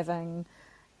 So having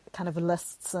kind of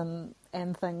lists and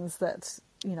things that,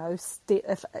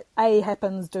 if A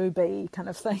happens, do B kind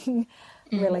of thing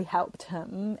really helped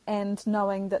him. And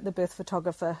knowing that the birth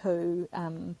photographer, who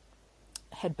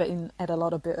had been at a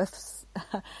lot of births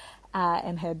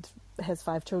and has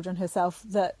 5 children herself,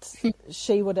 that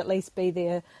she would at least be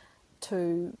there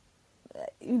to,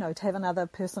 to have another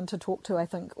person to talk to, I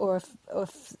think, or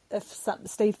if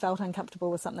Steve felt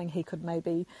uncomfortable with something, he could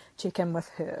maybe check in with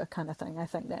her, kind of thing. I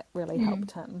think that really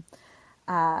helped him.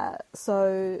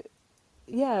 So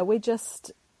yeah, we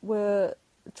just were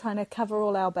trying to cover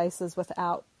all our bases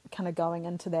without kind of going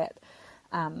into that,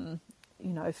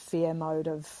 fear mode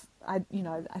of, I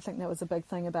think that was a big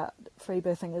thing about free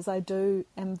birthing, is I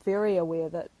am very aware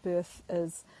that birth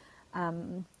is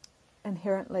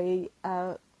inherently,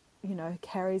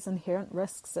 carries inherent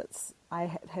risks.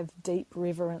 I have deep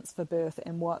reverence for birth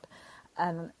and what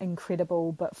an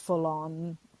incredible but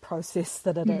full-on process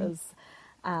that it is.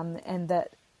 And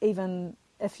that even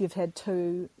if you've had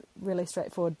 2 really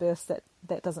straightforward births, that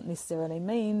doesn't necessarily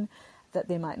mean that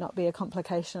there might not be a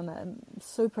complication. I'm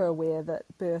super aware that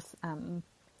birth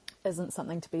isn't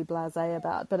something to be blasé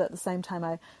about, but at the same time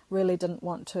I really didn't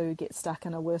want to get stuck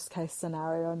in a worst case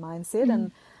scenario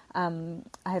mindset. And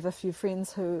I have a few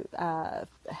friends who are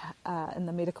in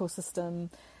the medical system,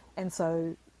 and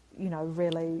so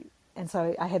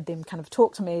I had them kind of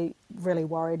talk to me, really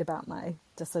worried about my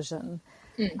decision.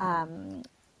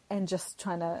 And just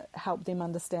trying to help them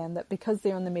understand that because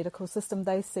they're in the medical system,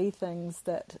 they see things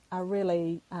that are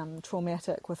really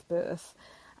traumatic with birth,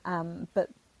 but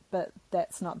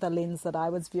that's not the lens that I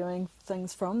was viewing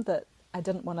things from, that I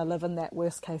didn't want to live in that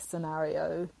worst case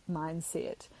scenario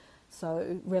mindset.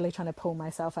 So really trying to pull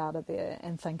myself out of there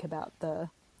and think about the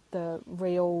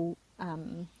real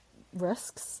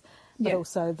risks, but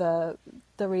also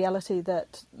the reality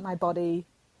that my body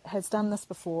has done this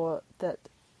before, that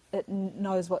it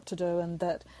knows what to do, and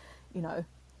that,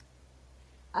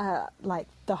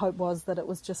 the hope was that it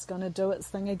was just going to do its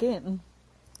thing again.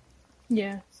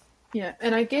 Yeah.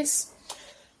 And I guess,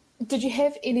 did you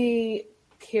have any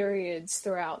periods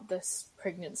throughout this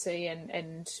pregnancy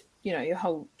and your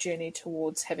whole journey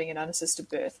towards having an unassisted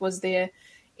birth? Was there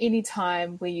any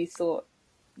time where you thought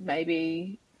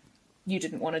maybe you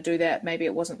didn't want to do that, maybe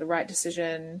it wasn't the right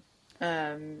decision,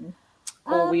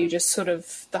 or were you just sort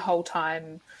of the whole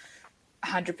time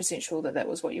 100% sure that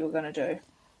was what you were going to do?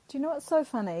 Do you know what's so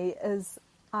funny is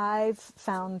I've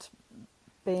found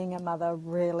being a mother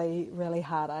really, really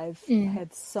hard. I've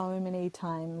had so many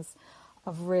times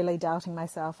of really doubting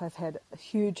myself. I've had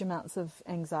huge amounts of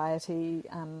anxiety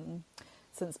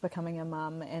since becoming a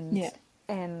mum,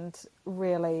 and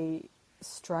really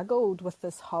struggled with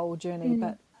this whole journey.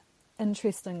 But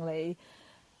interestingly,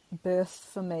 birth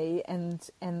for me and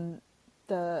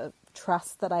the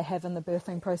trust that I have in the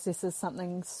birthing process is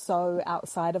something so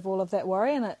outside of all of that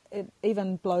worry, and it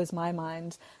even blows my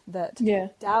mind that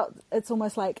doubt, it's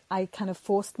almost like I kind of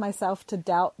forced myself to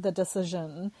doubt the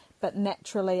decision, but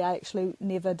naturally I actually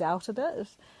never doubted it.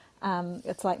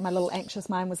 It's like my little anxious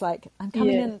mind was like, I'm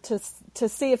coming in to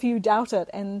see if you doubt it,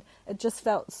 and it just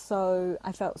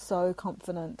I felt so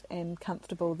confident and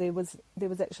comfortable. There was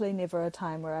actually never a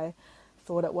time where I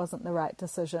thought it wasn't the right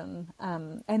decision,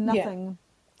 and nothing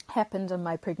happened in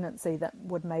my pregnancy that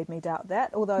would made me doubt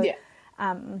that. Although,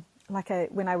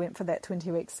 when I went for that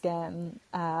 20-week scan,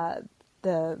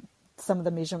 some of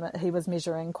the measurement he was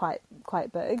measuring quite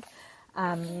big,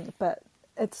 but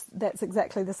that's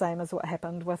exactly the same as what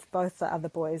happened with both the other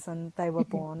boys, and they were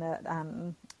born at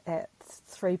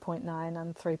 3.9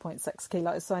 and 3.6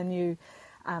 kilos. So I knew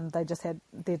they just had,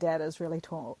 their dad is really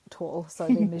tall, so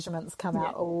their measurements come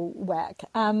out all whack.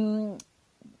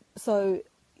 So,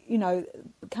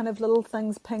 kind of little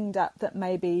things pinged up that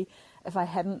maybe if I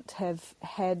hadn't have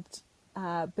had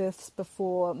births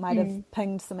before might have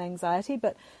pinged some anxiety,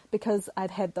 but because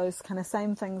I'd had those kind of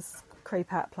same things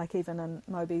creep up, like even in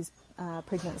Moby's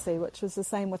pregnancy, which was the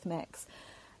same with Mack's.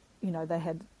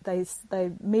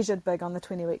 They measured big on the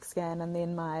 20-week scan, and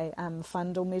then my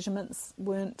fundal measurements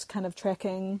weren't kind of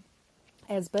tracking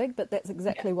as big, but that's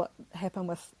exactly what happened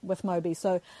with Moby.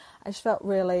 So I just felt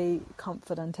really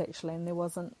confident actually, and there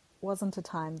wasn't a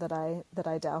time that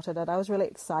I doubted it. I was really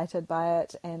excited by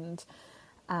it, and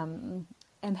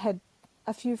had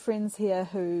a few friends here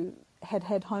who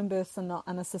had home births and not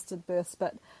unassisted births,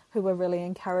 but who were really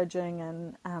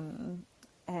encouraging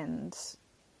and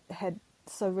had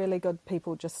so really good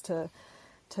people just to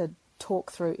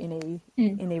talk through any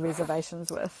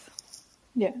reservations with.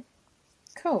 Yeah.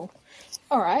 Cool.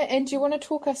 All right. And do you want to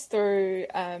talk us through,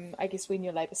 I guess, when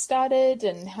your labour started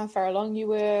and how far along you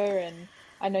were? And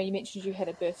I know you mentioned you had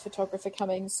a birth photographer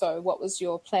coming, so what was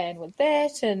your plan with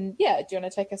that? And do you want to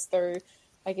take us through,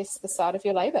 I guess, the start of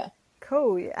your labour?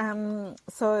 Cool.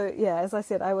 So, as I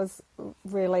said, I was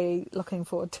really looking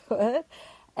forward to it.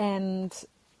 And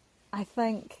I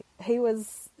think he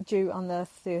was due on the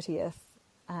 30th,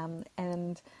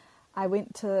 and I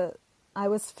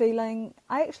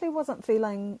actually wasn't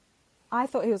feeling, I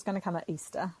thought he was going to come at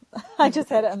Easter. I just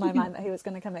had it in my mind that he was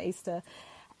going to come at Easter.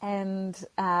 And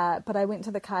but I went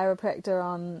to the chiropractor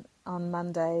on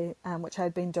Monday, which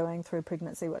I'd been doing through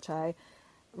pregnancy, which I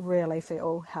really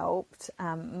feel helped.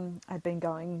 I'd been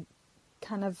going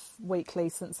kind of weekly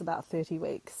since about 30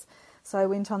 weeks. So I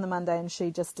went on the Monday and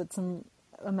she just did some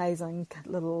amazing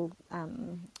little,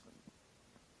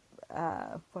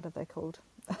 what are they called?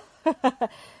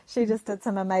 She just did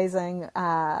some amazing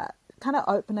kind of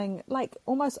opening, like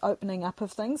almost opening up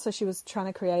of things. So she was trying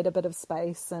to create a bit of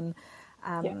space, and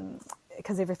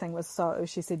because everything was so,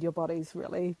 she said, your body's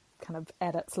really kind of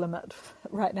at its limit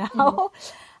right now.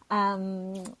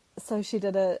 So she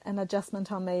did an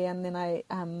adjustment on me, and then I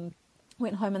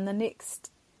went home, and the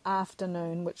next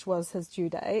afternoon, which was his due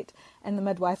date, and the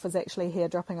midwife was actually here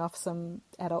dropping off some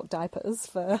adult diapers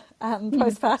for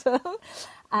postpartum.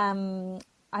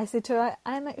 I said to her,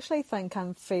 I actually think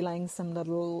I'm feeling some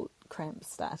little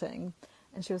cramps starting.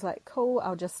 And she was like, cool,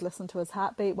 I'll just listen to his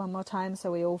heartbeat one more time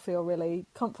so we all feel really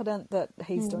confident that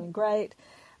he's doing great.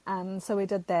 So we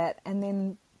did that. And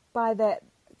then by that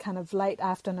kind of late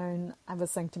afternoon, I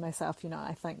was thinking to myself,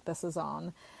 I think this is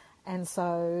on. And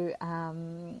so,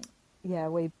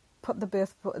 we put the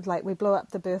birth, we blew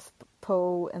up the birth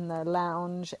pool in the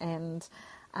lounge. And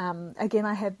again,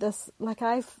 I had this,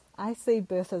 I see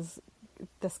birth as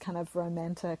this kind of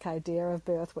romantic idea of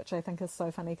birth, which I think is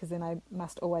so funny, because then I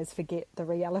must always forget the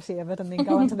reality of it and then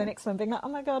go into the next one being like, oh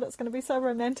my God, it's going to be so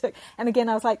romantic. And again,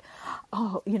 I was like,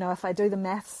 if I do the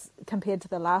maths compared to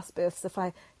the last births, if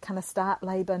I kind of start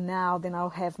labour now, then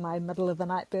I'll have my middle of the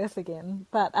night birth again.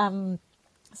 But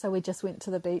so we just went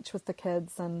to the beach with the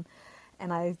kids, and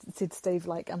I said, Steve,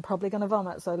 I'm probably going to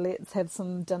vomit, so let's have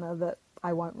some dinner that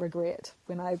I won't regret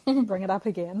when I bring it up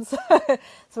again.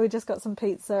 So we just got some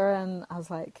pizza, and I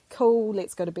was like, cool,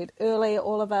 let's go to bed early,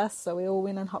 all of us. So we all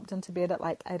went and hopped into bed at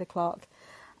 8 o'clock.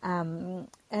 And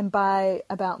by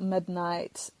about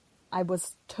midnight, I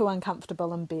was too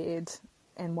uncomfortable in bed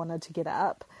and wanted to get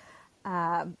up.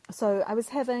 So I was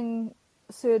having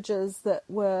surges that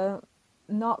were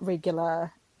not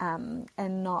regular, and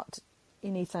not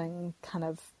anything kind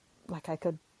of like I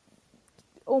could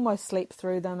almost sleep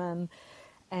through them,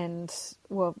 and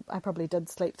well, I probably did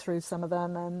sleep through some of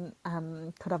them,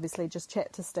 and could obviously just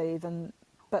chat to Steve,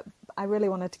 but I really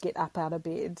wanted to get up out of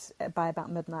bed by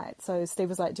about midnight. So Steve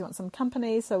was like, do you want some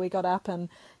company? So we got up and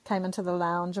came into the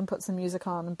lounge and put some music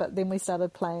on, but then we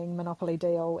started playing Monopoly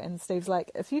Deal, and Steve's like,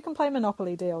 if you can play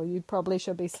Monopoly Deal, you probably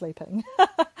should be sleeping.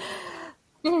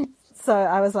 So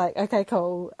I was like, okay,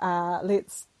 cool,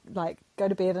 let's go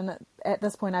to bed. And at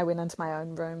this point I went into my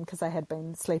own room, because I had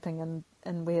been sleeping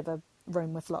and we have a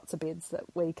room with lots of beds that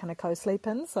we kind of co-sleep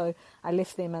in, so I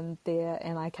left them in there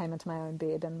and I came into my own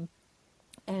bed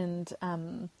and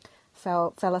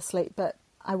fell asleep. But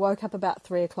I woke up about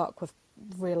 3 o'clock with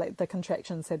really, the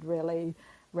contractions had really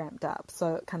ramped up,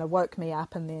 so it kind of woke me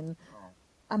up, and then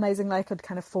amazingly I could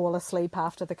kind of fall asleep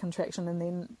after the contraction, and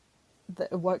then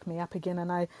it woke me up again,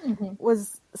 and I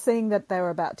was seeing that they were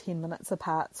about 10 minutes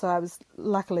apart, so I was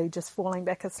luckily just falling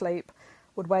back asleep,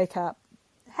 would wake up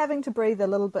having to breathe a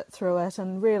little bit through it,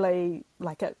 and really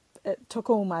it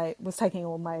was taking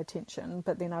all my attention,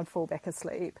 but then I'd fall back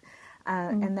asleep,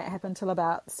 and that happened till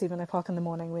about 7 o'clock in the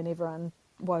morning, when everyone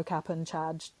woke up and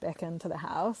charged back into the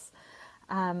house,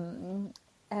 and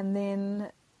then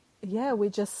we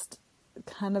just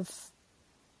kind of,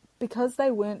 because they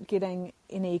weren't getting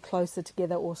any closer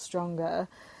together or stronger,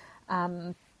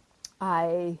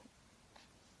 I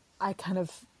kind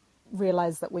of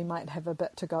realised that we might have a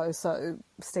bit to go. So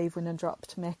Steve went and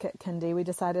dropped Mack at kindy. We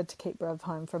decided to keep Riv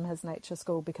home from his nature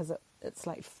school, because it's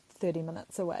 30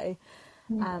 minutes away.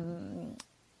 And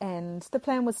the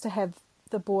plan was to have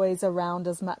the boys around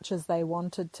as much as they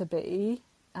wanted to be.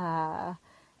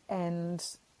 And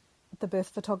the birth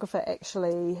photographer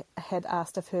actually had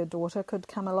asked if her daughter could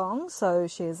come along. So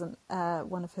she is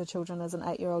one of her children is an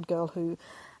 8-year-old girl who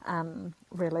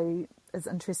really is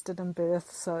interested in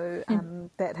birth. So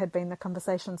that had been the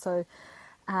conversation. So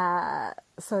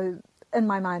in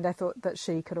my mind, I thought that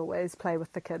she could always play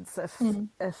with the kids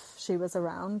if she was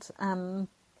around.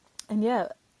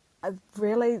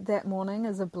 Really that morning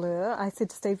is a blur. I said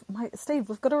to Steve, Steve,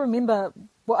 we've got to remember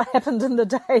what happened in the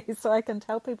day so I can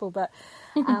tell people. But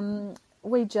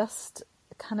we just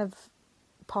kind of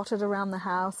potted around the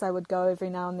house. I would go every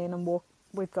now and then and walk.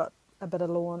 We've got a bit of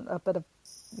lawn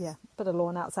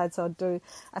outside, so I'd do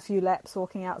a few laps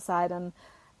walking outside, and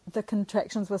the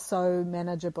contractions were so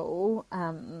manageable.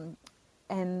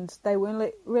 and they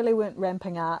really weren't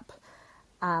ramping up,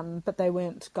 but they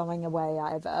weren't going away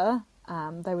either.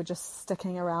 They were just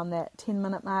sticking around that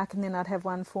 10-minute mark, and then I'd have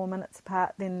one 4 minutes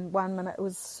apart, then 1 minute. It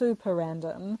was super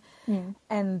random.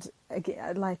 And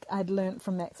again, like, I'd learnt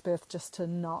from Mack's birth just to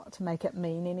not make it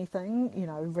mean anything, you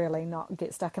know, really not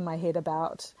get stuck in my head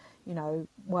about, you know,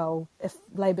 well, if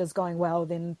labour's going well,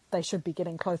 then they should be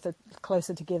getting closer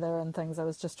together and things. I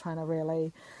was just trying to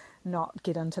really not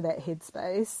get into that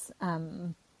headspace.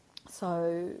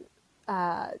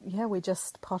 We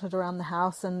just potted around the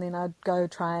house, and then I'd go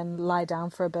try and lie down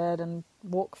for a bit and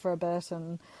walk for a bit,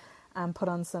 and put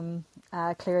on some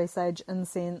clary sage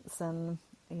incense, and,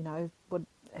 you know, would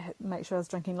make sure I was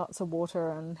drinking lots of water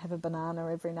and have a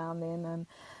banana every now and then. And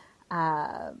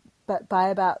but by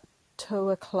about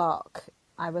 2:00,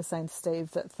 I was saying to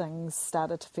Steve that things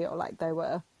started to feel like they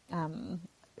were,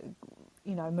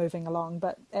 you know, moving along.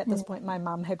 But at this point, my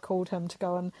mum had called him to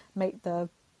go and meet the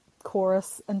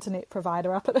Chorus internet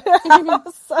provider up at her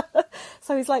house.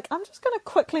 So he's like, I'm just going to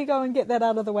quickly go and get that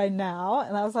out of the way now.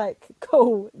 And I was like,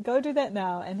 cool, go do that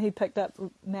now. And he picked up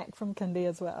Mack from kindy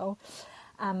as well,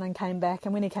 and came back.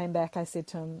 And when he came back, I said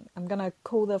to him, I'm going to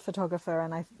call the photographer,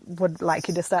 and I would like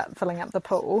you to start filling up the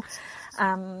pool,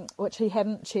 which he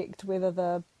hadn't checked whether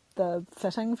the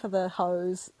fitting for the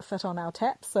hose fit on our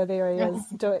taps. So there he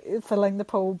is filling the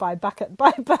pool by bucket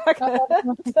by bucket.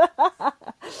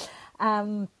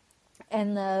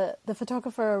 And the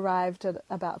photographer arrived at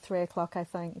about 3:00, I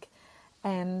think.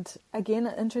 And again,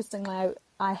 interestingly,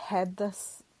 I had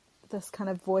this kind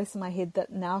of voice in my head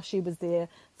that now she was there,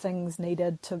 things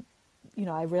needed to, you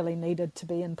know, I really needed to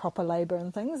be in proper labour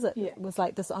and things. It was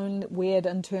like this own weird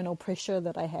internal pressure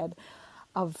that I had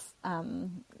of,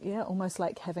 almost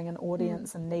like having an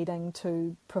audience and needing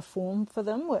to perform for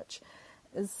them, which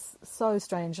is so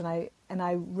strange. And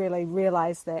I really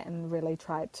realised that, and really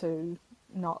tried to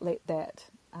not let that,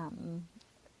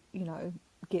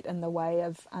 get in the way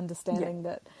of understanding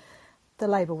that the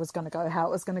labour was going to go how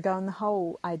it was going to go. And the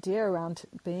whole idea around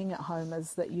being at home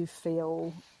is that you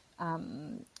feel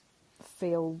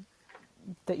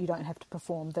that you don't have to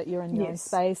perform, that you're in your own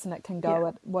space, and it can go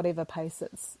at whatever pace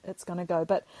it's going to go.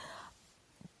 But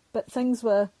things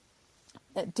were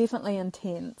definitely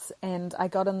intense, and I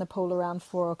got in the pool around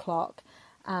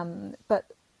 4:00. But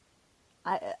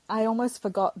I almost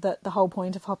forgot that the whole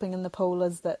point of hopping in the pool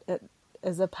is that it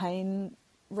is a pain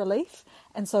relief.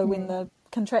 And so when the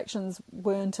contractions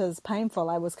weren't as painful,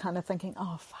 I was kind of thinking,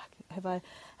 oh fuck,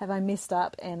 have I messed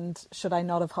up, and should I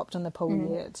not have hopped in the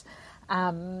pool yet?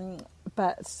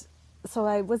 But so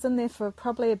I was in there for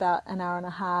probably about an hour and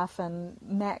a half, and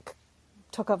Mack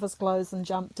took off his clothes and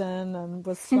jumped in and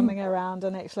was swimming around.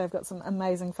 And actually I've got some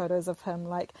amazing photos of him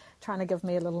like trying to give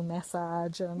me a little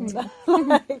massage, and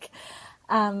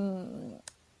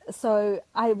so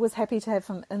I was happy to have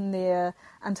him in there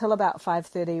until about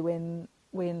 5:30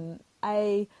 when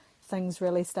things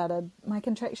really started. My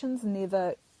contractions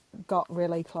never got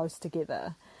really close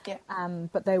together,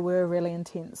 but they were really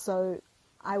intense. So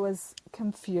I was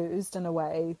confused in a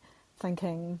way,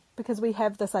 thinking, because we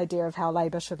have this idea of how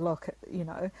labour should look, you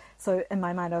know. So in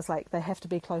my mind I was like, they have to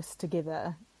be close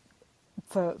together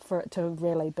for it to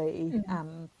really be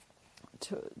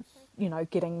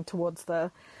getting towards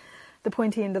the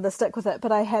pointy end of the stick with it.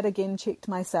 But I had again checked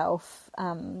myself.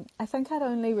 I think I'd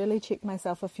only really checked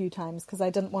myself a few times because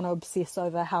I didn't want to obsess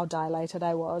over how dilated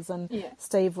I was. And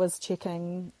Steve was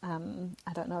checking,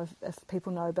 I don't know if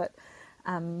people know, but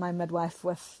my midwife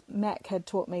with Mack had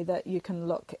taught me that you can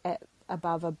look at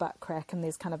above a butt crack, and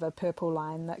there's kind of a purple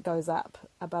line that goes up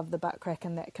above the butt crack,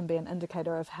 and that can be an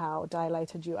indicator of how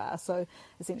dilated you are. So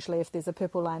essentially, if there's a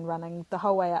purple line running the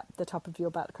whole way up the top of your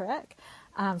butt crack,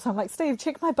 so I'm like, Steve,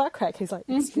 check my butt crack. He's like,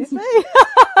 excuse me?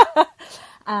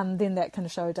 Then that can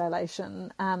show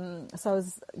dilation. So I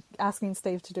was asking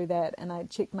Steve to do that, and I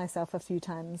checked myself a few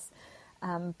times,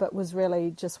 but was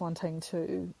really just wanting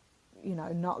to,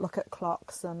 not look at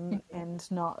clocks and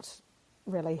not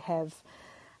really have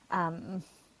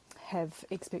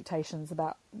expectations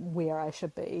about where I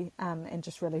should be, and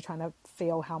just really trying to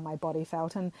feel how my body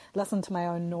felt and listen to my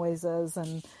own noises,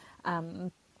 and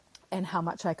how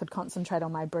much I could concentrate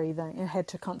on my breathing. I had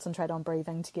to concentrate on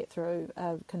breathing to get through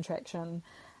a contraction.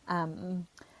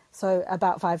 So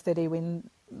about 5:30, when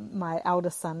my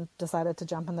eldest son decided to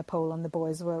jump in the pool and the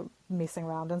boys were messing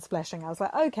around and splashing, I was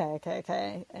like,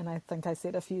 okay. And I think I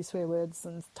said a few swear words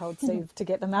and told Steve to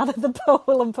get them out of the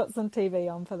pool and put some TV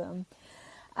on for them.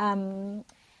 And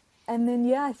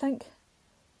then, I think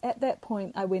at that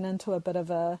point I went into a bit of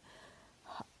a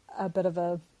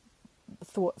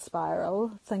thought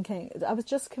spiral, thinking I was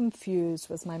just confused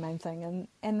was my main thing.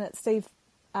 And that Steve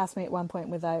asked me at one point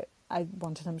whether I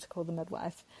wanted him to call the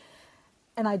midwife.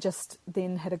 And I just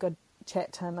then had a good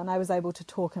chat to him, and I was able to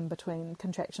talk in between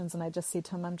contractions, and I just said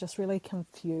to him, I'm just really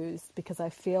confused because I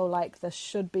feel like this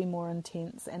should be more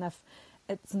intense, and if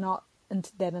it's not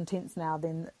that intense now,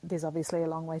 then there's obviously a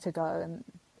long way to go,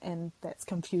 and that's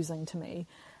confusing to me.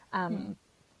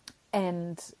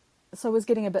 And so I was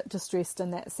getting a bit distressed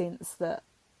in that sense that,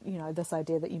 you know, this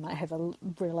idea that you might have a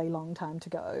really long time to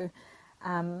go.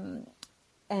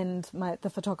 And the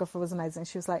photographer was amazing.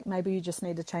 She was like, maybe you just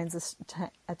need to change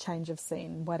a change of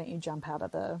scene. Why don't you jump out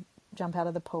of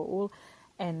the pool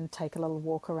and take a little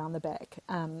walk around the back?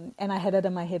 And I had it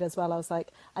in my head as well. I was like,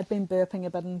 I'd been burping a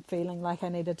bit and feeling like I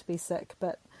needed to be sick,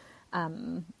 but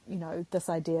you know, this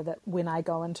idea that when I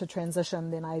go into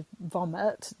transition, then I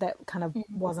vomit, that kind of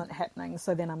wasn't happening.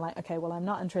 So then I'm like, okay, well, I'm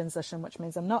not in transition, which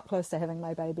means I'm not close to having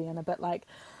my baby, and a bit like,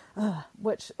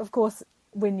 which of course,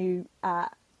 when you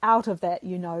are out of that,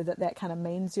 you know that kind of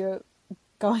means you're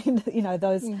going, you know,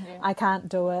 those, I can't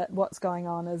do it, what's going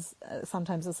on is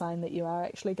sometimes a sign that you are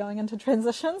actually going into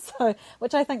transition. So,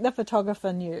 which I think the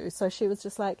photographer knew. So she was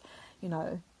just like, you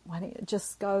know, why don't you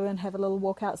just go and have a little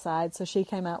walk outside? So she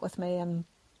came out with me, and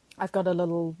I've got a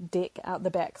little deck out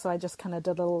the back, so I just kind of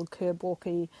did a little curb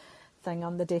walky thing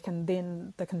on the deck, and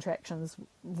then the contractions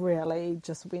really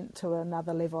just went to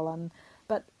another level.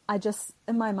 But I just,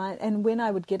 in my mind, and when I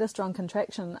would get a strong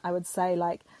contraction, I would say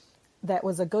like that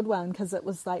was a good one, because it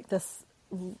was like this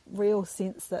real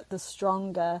sense that the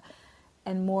stronger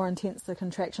and more intense the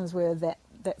contractions were,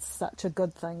 that's such a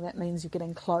good thing. That means you're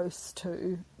getting close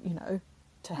to, you know,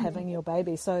 to having your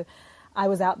baby. So I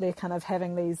was out there kind of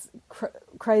having these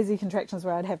crazy contractions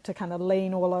where I'd have to kind of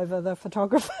lean all over the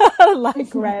photographer, like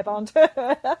grab onto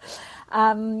her.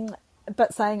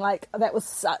 But saying like, that was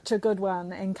such a good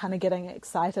one, and kind of getting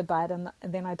excited by it. And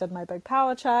then I did my big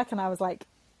power check, and I was like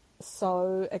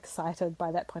so excited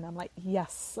by that point. I'm like,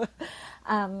 yes.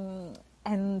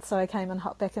 And so I came and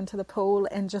hopped back into the pool,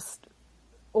 and just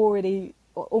already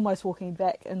almost walking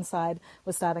back inside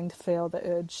was starting to feel the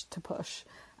urge to push.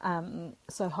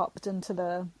 So hopped into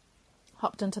the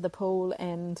pool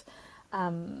and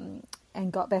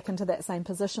got back into that same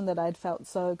position that I'd felt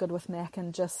so good with Mack,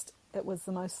 and just, it was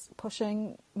the most,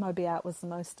 pushing Moby out was the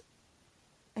most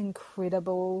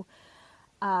incredible,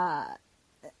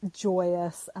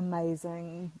 joyous,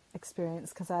 amazing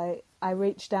experience, because I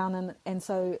reached down and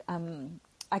so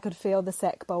I could feel the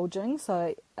sac bulging.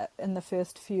 So in the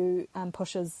first few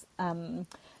pushes,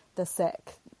 the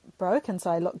sac broke, and so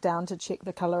I looked down to check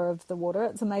the colour of the water.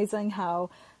 It's amazing how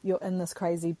you're in this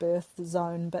crazy birth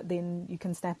zone, but then you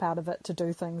can snap out of it to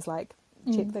do things like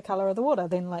check the colour of the water,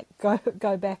 then like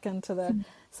go back into the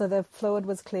so the fluid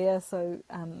was clear, so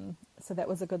that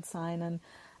was a good sign,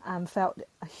 and felt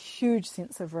a huge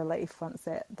sense of relief once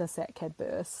the sac had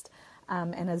burst,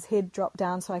 and his head dropped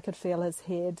down so I could feel his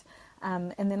head,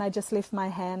 and then I just left my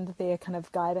hand there kind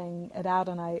of guiding it out,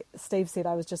 and Steve said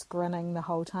I was just grinning the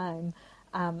whole time,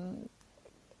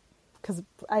 because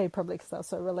probably because I was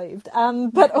so relieved,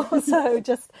 but also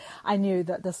just I knew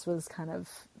that this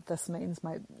means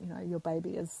your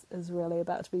baby is really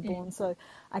about to be born. So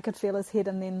I could feel his head,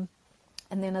 and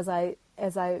then as a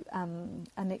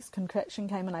next contraction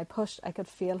came and I pushed, I could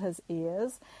feel his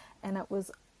ears, and it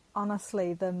was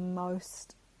honestly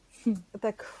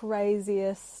the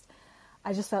craziest.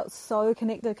 I just felt so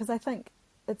connected, because I think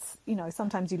it's,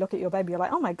 sometimes you look at your baby, you're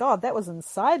like, oh my God, that was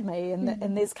inside me,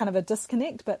 and there's kind of a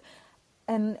disconnect, but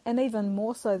and even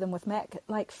more so than with Mack,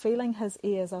 like feeling his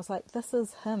ears, I was like, this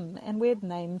is him. And we'd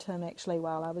named him actually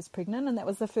while I was pregnant, and that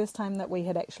was the first time that we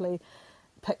had actually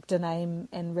picked a name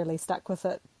and really stuck with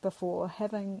it before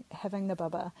having the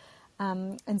bubba.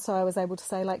 And so I was able to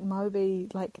say, like, Moby,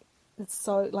 like, it's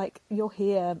so, like, you're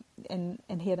here,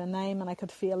 and he had a name, and I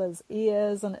could feel his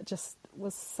ears, and it just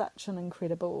was such an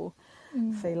incredible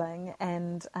feeling.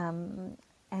 And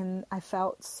I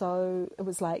felt so, it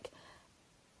was like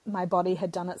my body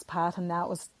had done its part, and now it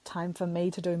was time for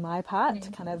me to do my part to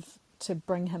kind of, to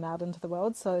bring him out into the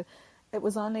world. So it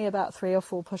was only about 3 or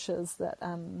 4 pushes that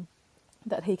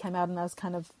he came out, and I was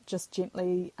kind of just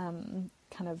gently kind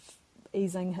of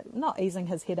not easing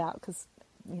his head out, because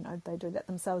they do that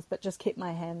themselves, but just kept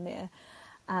my hand there,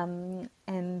 and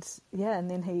then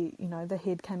he, the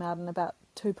head came out in about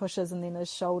 2 pushes, and then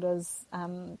his shoulders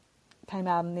came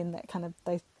out, and then that kind of,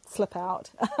 they slip out.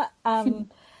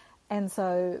 And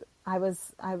so I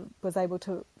was able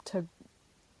to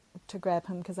grab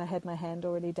him, because I had my hand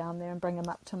already down there, and bring him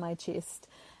up to my chest.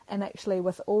 And actually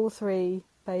with all 3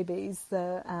 babies,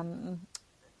 the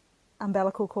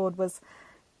umbilical cord was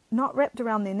not wrapped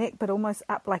around their neck, but almost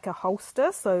up like a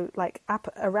holster. So like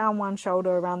up around one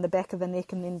shoulder, around the back of the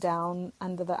neck, and then down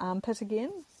under the armpit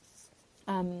again.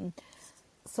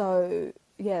 So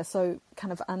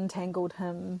kind of untangled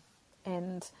him.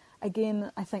 And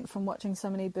again, I think from watching so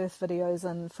many birth videos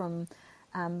and from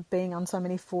being on so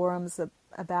many forums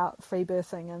about free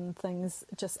birthing and things,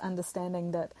 just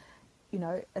understanding that,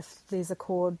 if there's a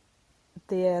cord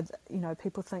there,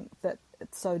 people think that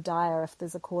it's so dire if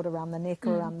there's a cord around the neck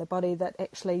or around the body, that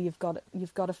actually you've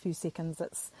got a few seconds.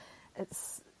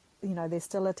 It's they're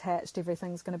still attached.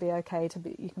 Everything's going to be okay.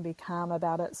 You can be calm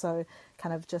about it. So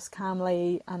kind of just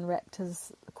calmly unwrapped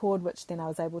his cord, which then I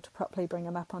was able to properly bring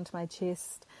him up onto my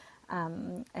chest,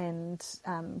 and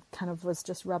kind of was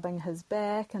just rubbing his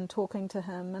back and talking to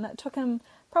him. And it took him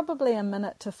probably a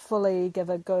minute to fully give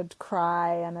a good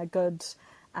cry and a good,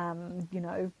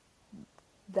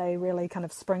 they really kind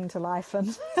of spring to life,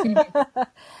 and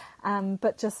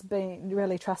but just being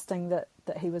really trusting that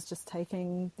he was just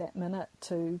taking that minute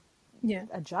to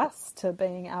adjust to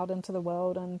being out into the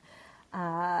world. And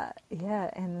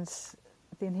and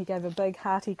then he gave a big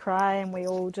hearty cry, and we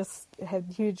all just had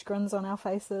huge grins on our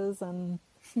faces. And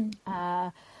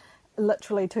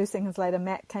literally 2 seconds later,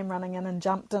 Mack came running in and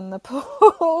jumped in the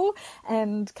pool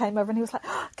and came over, and he was like,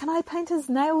 "Oh, can I paint his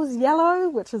nails yellow?"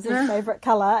 which is his favourite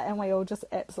colour. And we all just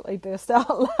absolutely burst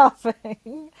out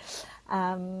laughing.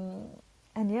 And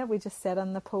we just sat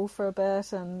in the pool for a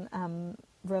bit, and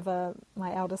River,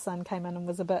 my eldest son, came in and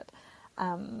was a bit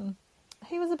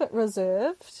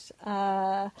reserved.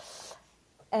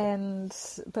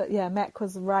 But Mack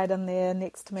was right in there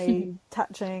next to me,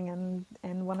 touching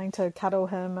and wanting to cuddle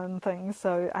him and things.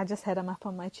 So I just had him up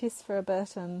on my chest for a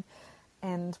bit, and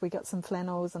we got some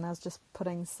flannels, and I was just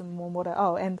putting some warm water.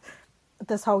 Oh, and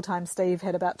this whole time Steve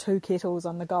had about 2 kettles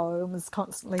on the go and was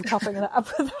constantly topping it up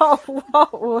with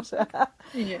hot water.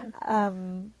 Yeah.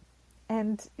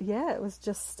 It was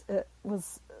just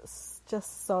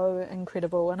so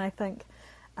incredible. And I think,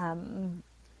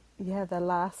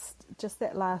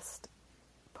 that last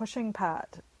pushing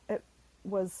part, it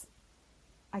was,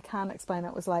 I can't explain.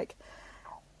 It was like,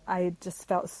 I just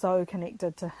felt so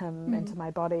connected to him and to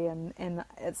my body, and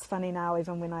it's funny now,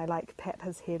 even when I like pat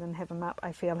his head and have him up,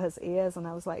 I feel his ears, and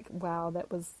I was like, wow,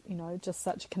 that was, just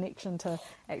such a connection to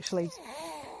actually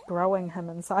growing him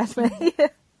inside me.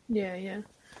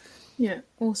 Yeah,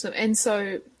 awesome. And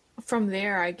so from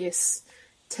there, I guess,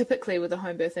 typically with a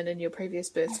home birth and in your previous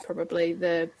births, probably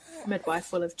the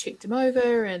midwife will have checked him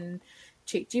over and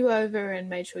checked you over and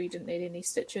made sure you didn't need any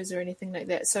stitches or anything like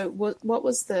that. So what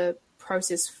was the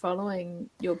process following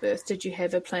your birth? Did you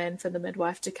have a plan for the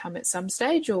midwife to come at some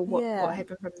stage, or what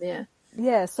happened from there?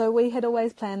 Yeah, so we had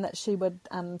always planned that she would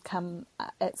come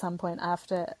at some point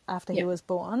after he was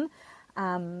born,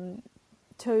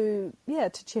 to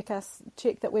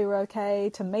check that we were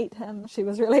okay, to meet him. She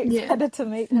was really excited to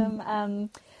meet him.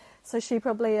 So she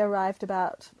probably arrived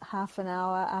about half an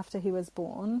hour after he was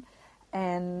born.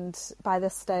 And by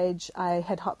this stage, I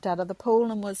had hopped out of the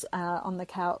pool and was on the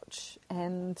couch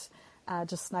and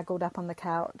just snuggled up on the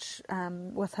couch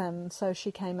with him. So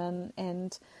she came in,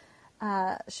 and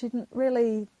she didn't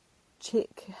really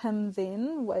check him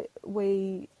then.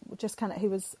 We just he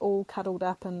was all cuddled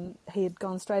up, and he had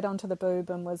gone straight onto the boob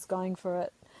and was going for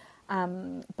it.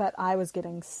 But I was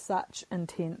getting such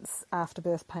intense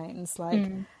afterbirth pains.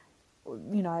 I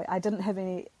didn't have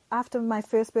any. After my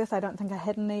first birth, I don't think I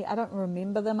had any. I don't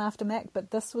remember them after Mack,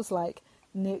 but this was like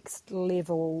next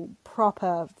level,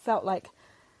 proper, felt like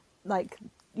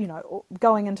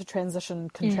going into transition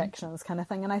contractions kind of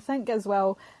thing. And I think as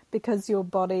well, because your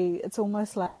body, it's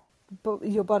almost like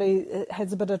your body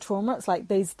has a bit of trauma. It's like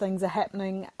these things are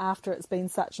happening after it's been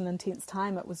such an intense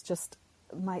time. It was just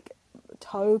like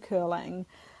toe curling.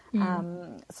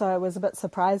 So I was a bit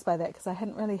surprised by that, because I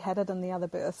hadn't really had it in the other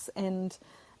births. And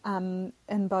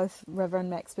in both River and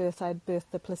Mack's birth, I'd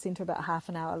birthed the placenta about half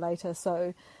an hour later.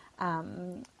 So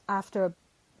after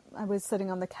I was sitting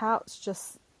on the couch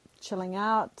just chilling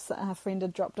out, a friend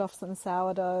had dropped off some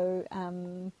sourdough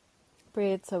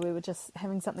bread, so we were just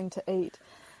having something to eat.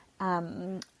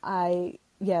 There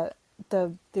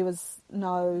was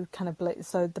no kind of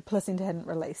so the placenta hadn't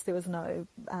released. There was no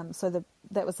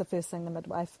that was the first thing the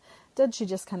midwife did. She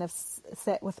just kind of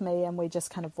sat with me, and we just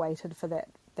kind of waited for that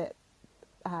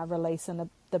release and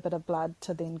the bit of blood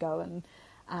to then go and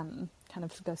kind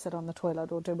of go sit on the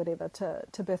toilet or do whatever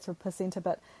to birth the placenta.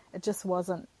 But it just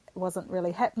wasn't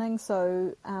really happening.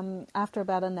 So after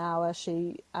about an hour,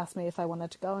 she asked me if I wanted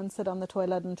to go and sit on the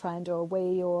toilet and try and do a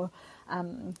wee or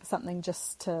something,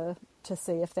 just to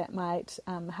see if that might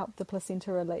help the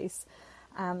placenta release.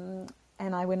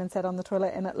 and I went and sat on the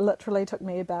toilet, and it literally took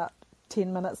me about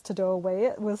 10 minutes to do a wee.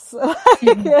 It was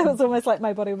it was almost like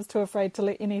my body was too afraid to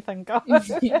let anything go.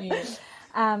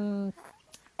 And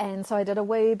so I did a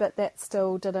wee, but that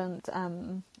still didn't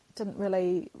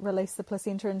really release the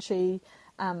placenta, and she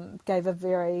gave a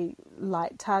very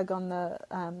light tug on the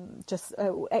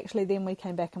actually then we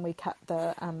came back and we cut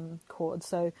the cord.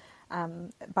 So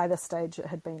by this stage it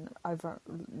had been over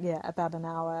about an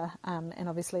hour, and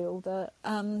obviously all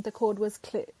the cord was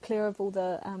clear of all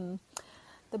the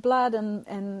blood,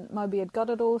 and Moby had got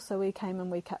it all, so we came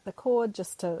and we cut the cord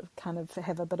just to kind of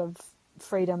have a bit of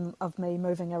freedom of me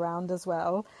moving around as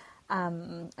well.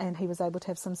 And he was able to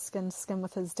have some skin to skin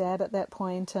with his dad at that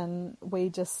point, and we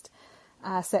just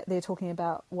sat there talking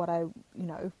about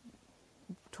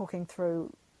talking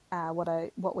through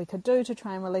what we could do to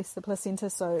try and release the placenta.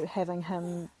 So having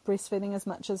him breastfeeding as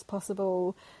much as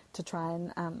possible to try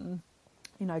and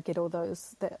get all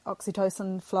that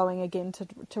oxytocin flowing again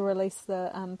to release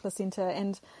the placenta.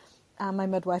 And my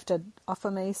midwife did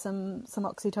offer me some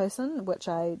oxytocin, which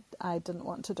I didn't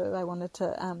want to do. I wanted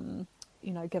to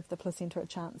give the placenta a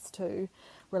chance to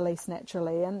release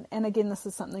naturally. And again, this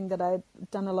is something that I'd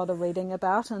done a lot of reading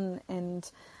about,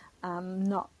 and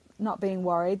not being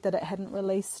worried that it hadn't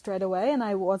released straight away. And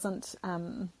I wasn't,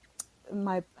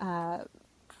 my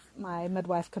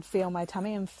midwife could feel my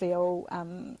tummy and feel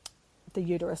the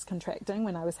uterus contracting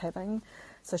when I was having,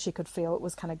 so she could feel it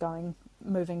was kind of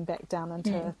moving back down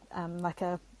into like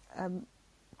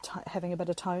having a bit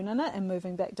of tone in it and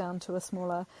moving back down to a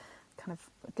smaller kind of,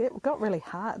 it got really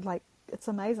hard. Like, it's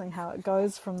amazing how it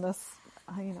goes from this,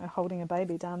 holding a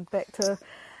baby down back to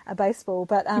a baseball.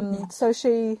 But so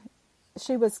she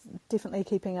was definitely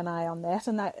keeping an eye on that,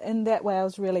 and in that way I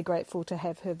was really grateful to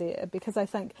have her there, because I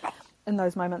think in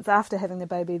those moments after having the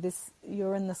baby,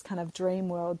 you're in this kind of dream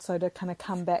world. So to kind of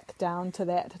come back down to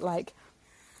that, like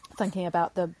thinking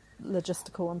about the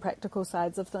logistical and practical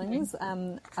sides of things,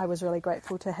 I was really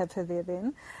grateful to have her there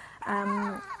then.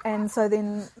 And so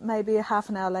then maybe a half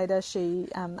an hour later, she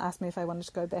asked me if I wanted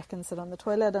to go back and sit on the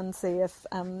toilet and see if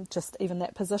just even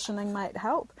that positioning might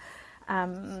help.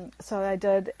 So I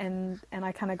did, and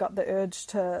I kind of got the urge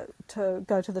to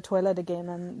go to the toilet again,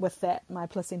 and with that my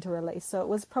placenta released. So it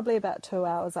was probably about 2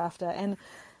 hours after, and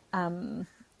I'd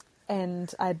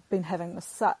been having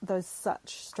those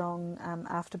such strong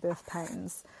afterbirth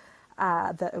pains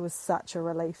that it was such a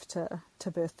relief to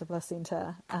birth the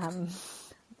placenta.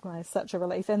 Such a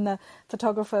relief. And the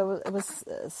photographer was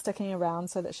sticking around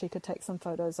so that she could take some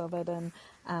photos of it, and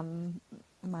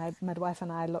my midwife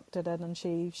and I looked at it, and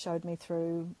she showed me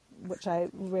through, which I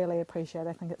really appreciate.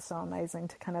 I think it's so amazing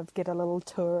to kind of get a little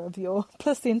tour of your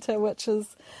placenta, which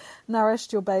has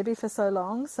nourished your baby for so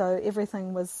long. So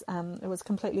everything was it was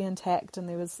completely intact, and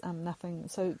there was nothing.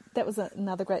 So that was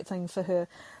another great thing for her.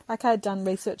 Like, I had done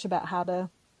research about how to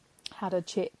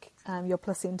check your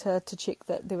placenta, to check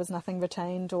that there was nothing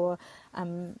retained or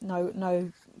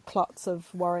no clots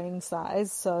of worrying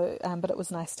size. So, but it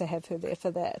was nice to have her there for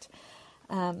that.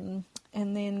 And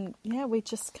then, we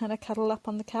just kind of cuddled up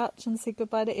on the couch and said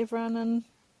goodbye to everyone, and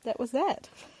that was that.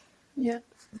 Yeah,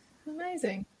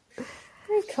 amazing.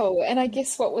 Very cool. And I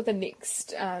guess what were the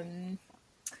next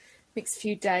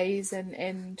few days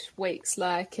and weeks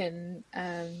like, and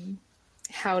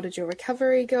how did your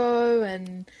recovery go,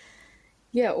 and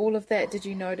all of that? Did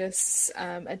you notice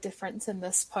a difference in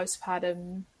this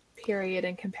postpartum period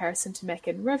in comparison to Mack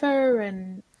and River?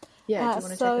 And do you want to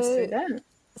take us through that?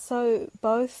 So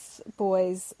both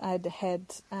boys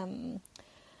had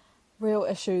real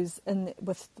issues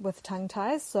with tongue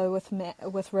ties. So with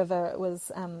River, it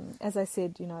was as I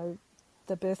said,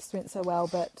 the births went so well,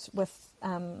 but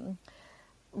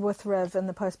with Riv in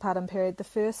the postpartum period, the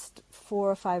first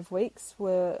 4 or 5 weeks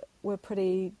were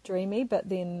pretty dreamy, but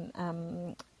then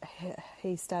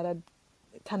he started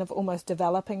kind of almost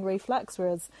developing reflux,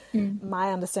 whereas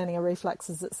my understanding of reflux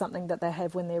is it's something that they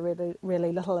have when they're really,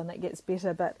 really little and it gets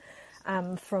better. But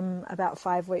from about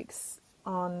 5 weeks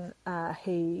on,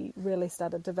 he really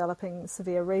started developing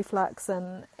severe reflux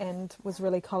and was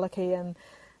really colicky, and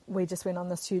we just went on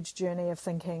this huge journey of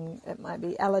thinking it might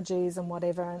be allergies and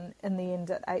whatever, and in the end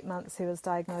at 8 months he was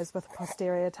diagnosed with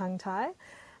posterior tongue tie.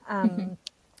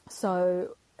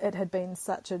 So it had been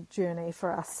such a journey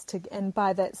for us and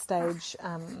by that stage,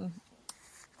 and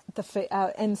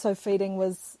so feeding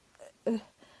was an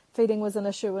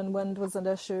issue, and wind was an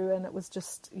issue, and it was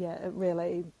just, it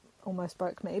really almost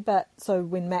broke me. But so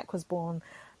when Mack was born,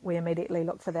 we immediately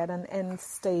look for that. And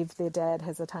Steve, their dad,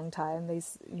 has a tongue tie, and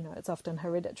these, it's often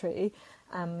hereditary,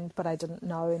 but I didn't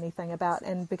know anything about.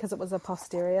 And because it was a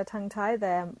posterior tongue tie,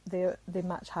 they're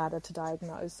much harder to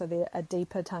diagnose. So they're a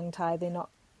deeper tongue tie. They're not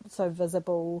so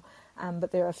visible,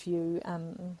 but there are a few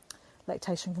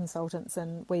lactation consultants,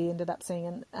 and we ended up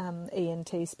seeing an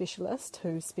ENT specialist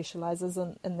who specialises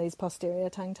in these posterior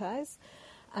tongue ties.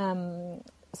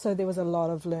 So there was a lot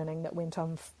of learning that went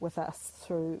on with us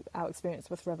through our experience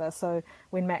with River. So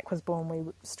when Mack was born, we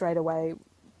straight away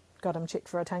got him checked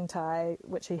for a tongue tie,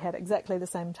 which he had exactly the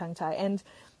same tongue tie. And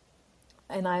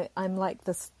I'm like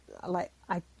this, like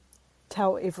I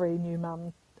tell every new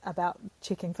mum about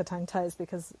checking for tongue ties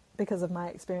because of my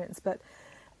experience. But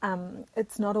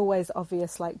it's not always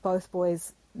obvious. Like both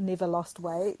boys never lost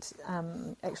weight.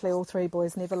 Actually, all three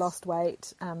boys never lost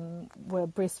weight. Were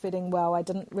breastfeeding well. I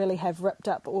didn't really have ripped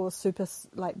up or super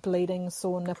like bleeding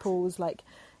sore nipples like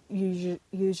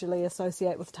usually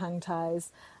associate with tongue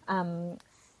ties.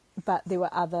 But there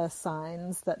were other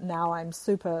signs that now I'm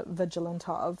super vigilant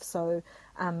of. So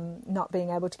not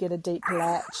being able to get a deep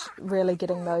latch, really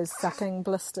getting those sucking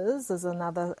blisters is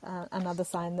another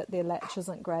sign that their latch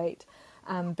isn't great.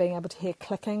 Being able to hear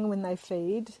clicking when they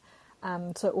feed.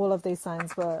 So all of these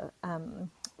signs were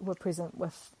present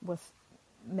with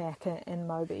Mack and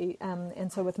Moby.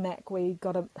 And so with Mack, we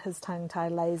got his tongue tie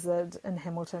lasered in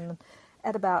Hamilton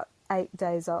at about 8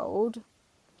 days old.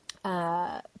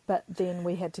 But then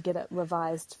we had to get it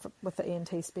revised with the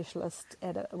ENT specialist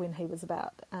when he was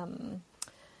about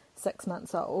 6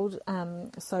 months old.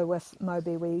 So with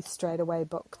Moby, we straight away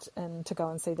booked in to go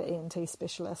and see the ENT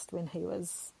specialist when he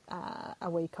was a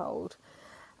week old.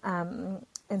 And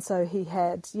so he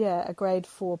had, a grade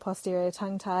 4 posterior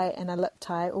tongue tie and a lip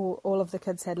tie. All of the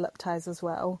kids had lip ties as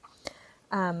well.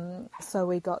 So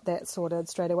we got that sorted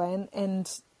straight away. And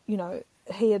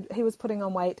he was putting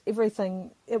on weight.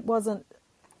 Everything, it wasn't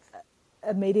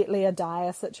immediately a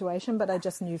dire situation, but I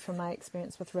just knew from my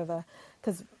experience with River,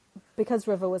 because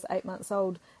River was 8 months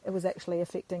old, it was actually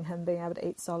affecting him being able to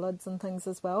eat solids and things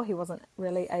as well. He wasn't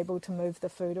really able to move the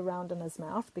food around in his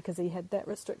mouth because he had that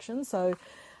restriction. So,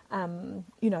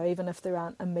 even if there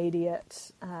aren't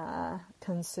immediate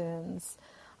concerns,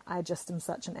 I just am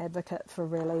such an advocate for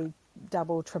really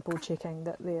double, triple checking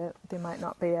that there might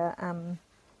not be a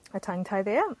tongue tie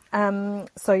there.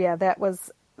 That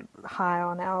was high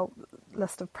on our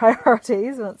list of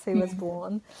priorities once he was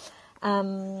born.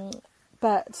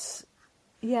 But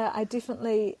I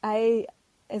definitely,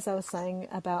 as I was saying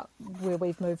about where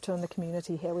we've moved to in the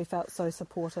community here, we felt so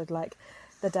supported. Like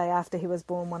the day after he was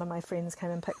born, one of my friends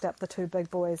came and picked up the two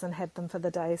big boys and had them for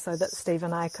the day so that Steve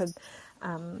and I could,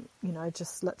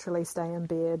 just literally stay in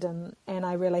bed. And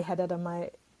I really had it in my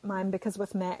mind because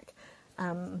with Mack,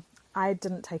 I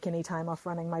didn't take any time off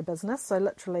running my business. So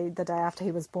literally the day after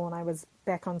he was born, I was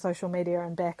back on social media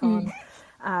and back on,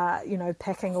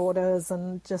 packing orders,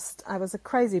 and just, I was a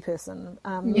crazy person.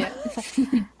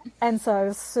 And so I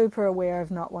was super aware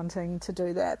of not wanting to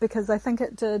do that because I think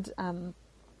it did,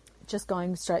 just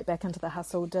going straight back into the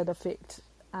hustle did affect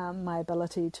my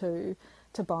ability to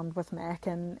bond with Mack.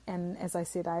 And as I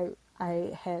said,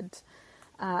 I had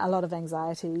a lot of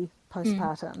anxiety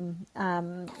postpartum.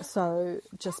 So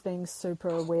just being super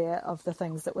aware of the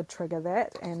things that would trigger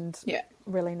that and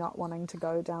really not wanting to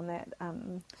go down that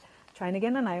train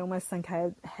again. And I almost think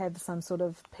I have some sort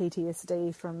of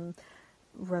PTSD from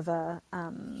River,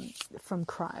 from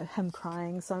him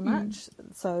crying so much.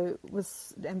 So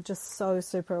I'm just so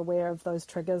super aware of those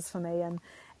triggers for me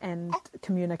and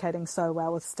communicating so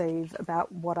well with Steve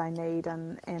about what I need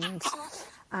and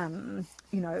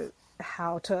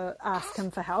how to ask him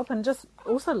for help, and just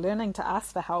also learning to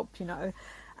ask for help,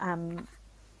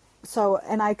 So,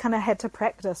 and I kind of had to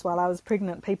practice while I was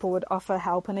pregnant. People would offer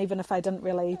help, and even if I didn't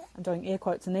really, I'm doing air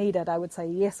quotes, need it, I would say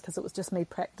yes, because it was just me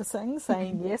practicing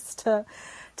saying yes to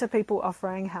people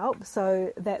offering help.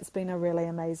 So that's been a really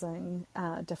amazing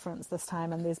difference this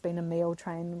time. And there's been a meal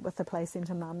train with the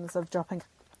placenta mums of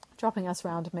dropping us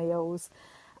round meals.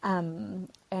 And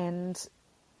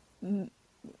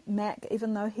Mack,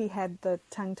 even though he had the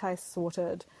tongue tie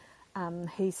sorted,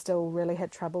 he still really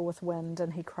had trouble with wind,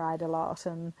 and he cried a lot,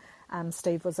 and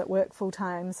Steve was at work full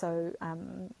time, so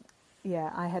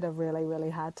I had a really,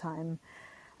 really hard time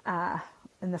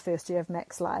in the first year of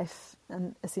Mack's life,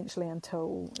 and essentially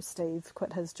until Steve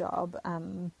quit his job,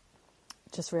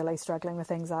 just really struggling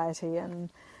with anxiety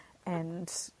and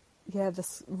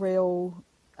this real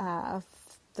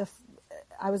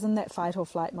I was in that fight or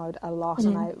flight mode a lot,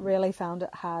 and I really found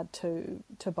it hard to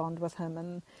bond with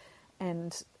him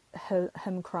and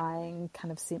him crying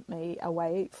kind of sent me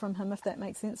away from him, if that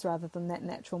makes sense, rather than that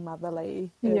natural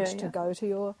motherly urge to go to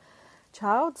your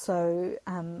child. So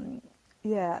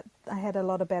I had a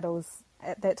lot of battles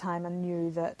at that time and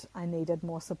knew that I needed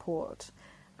more support,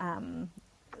 and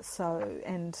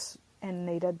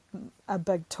needed a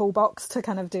big toolbox to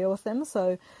kind of deal with them.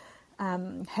 So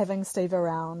having Steve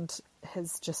around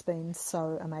has just been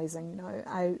so amazing.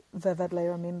 I vividly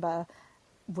remember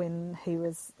when he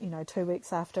was 2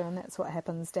 weeks after, and that's what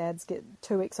happens, dads get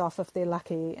 2 weeks off if they're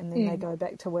lucky, and then they go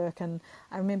back to work. And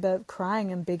I remember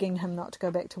crying and begging him not to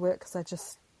go back to work because I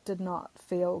just did not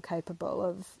feel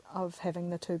capable of having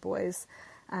the two boys.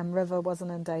 River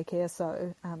wasn't in daycare,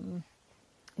 so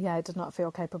I did not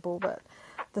feel capable. But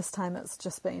this time it's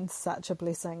just been such a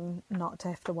blessing not to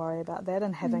have to worry about that,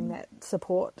 and having that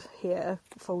support here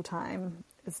full time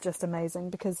is just amazing,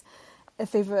 because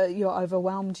if ever you're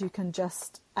overwhelmed, you can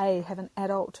just have an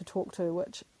adult to talk to,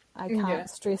 which I can't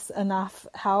stress enough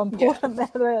how important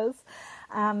that is,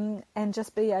 and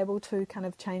just be able to kind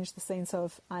of change the scene. So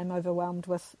if I'm overwhelmed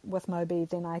with Moby,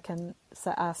 then I can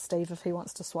ask Steve if he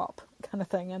wants to swap, kind of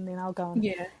thing, and then I'll go and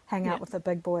hang out with the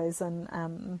big boys,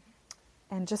 and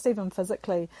just even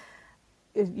physically,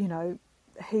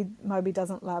 Moby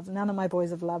doesn't love, none of my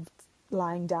boys have loved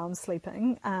lying down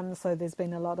sleeping, so there's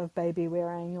been a lot of baby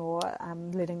wearing or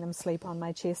letting them sleep on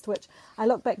my chest, which I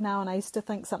look back now and I used to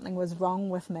think something was wrong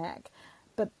with Mack,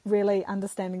 but really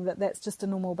understanding that that's just a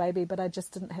normal baby, but I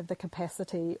just didn't have the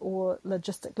capacity, or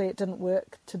logistically it didn't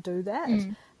work to do that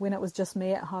when it was just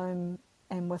me at home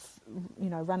and with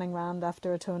running around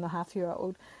after a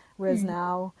 2.5-year-old, whereas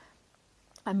now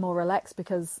I'm more relaxed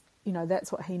because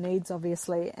that's what he needs,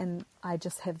 obviously, and I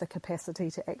just have the capacity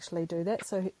to actually do that.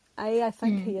 So I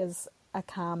think he is a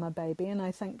calmer baby, and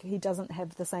I think he doesn't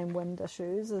have the same wind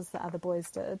issues as the other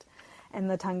boys did. And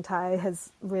the tongue tie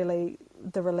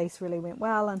the release really went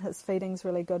well, and his feeding's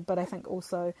really good. But I think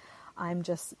also I'm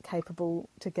just capable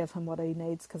to give him what he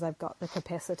needs because I've got the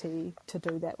capacity to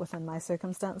do that within my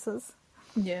circumstances.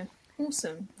 Yeah,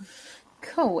 awesome.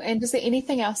 Cool. And is there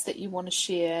anything else that you want to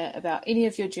share about any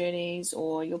of your journeys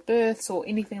or your births or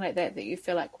anything like that you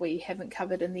feel like we haven't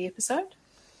covered in the episode?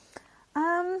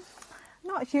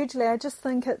 Not hugely. I just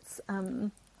think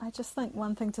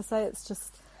one thing to say, it's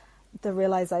just the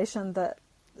realization that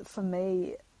for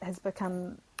me has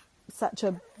become such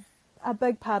a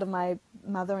big part of my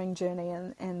mothering journey,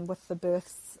 and with the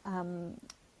births,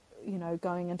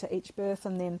 going into each birth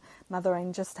and then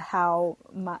mothering, just how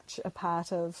much a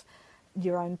part of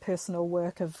your own personal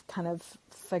work of kind of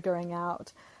figuring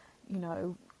out,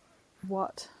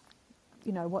 what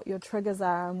your triggers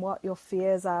are and what your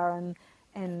fears are,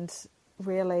 and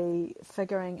really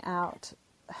figuring out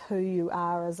who you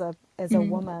are as a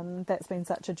woman. That's been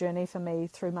such a journey for me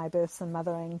through my births and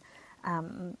mothering.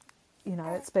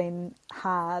 It's been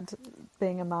hard.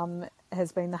 Being a mum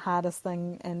has been the hardest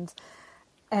thing,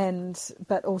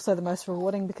 but also the most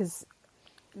rewarding, because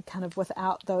kind of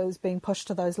without those being pushed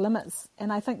to those limits.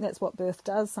 And I think that's what birth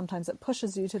does. Sometimes it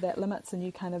pushes you to that limits and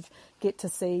you kind of get to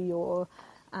see your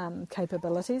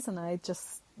capabilities. And I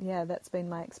just, that's been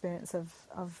my experience of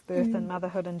birth and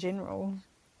motherhood in general.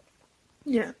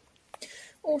 Yeah.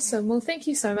 Awesome. Well, thank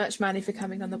you so much, Marnie, for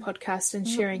coming on the podcast and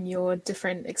sharing your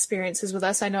different experiences with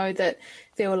us. I know that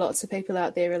there were lots of people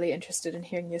out there really interested in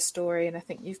hearing your story, and I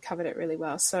think you've covered it really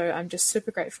well. So I'm just super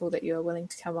grateful that you are willing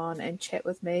to come on and chat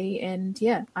with me. And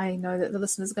I know that the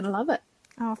listeners are going to love it.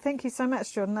 Oh, thank you so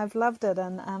much, Jordan. I've loved it,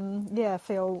 and I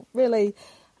feel really,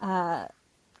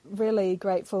 really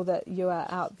grateful that you are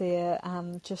out there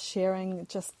just sharing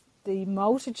just the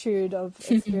multitude of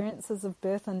experiences of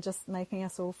birth, and just making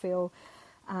us all feel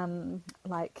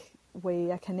like we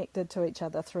are connected to each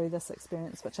other through this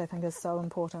experience, which I think is so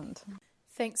important.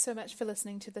 Thanks so much for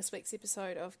listening to this week's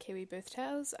episode of Kiwi Birth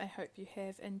Tales. I hope you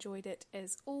have enjoyed it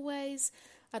as always.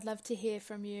 I'd love to hear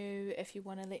from you. If you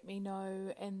want to let me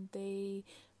know in the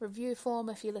review form,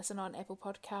 if you listen on Apple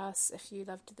Podcasts, if you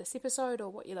loved this episode or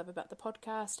what you love about the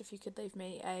podcast, if you could leave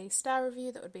me a star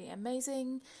review, that would be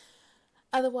amazing.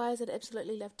 Otherwise, I'd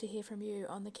absolutely love to hear from you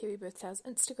on the Kiwi Birth Tales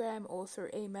Instagram or through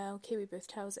email,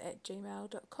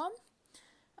 kiwibirthtales@gmail.com.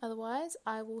 Otherwise,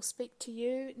 I will speak to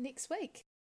you next week.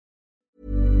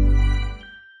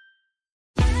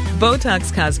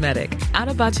 Botox Cosmetic, out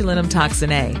of botulinum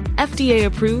toxin A, FDA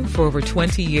approved for over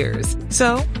 20 years.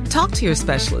 So, talk to your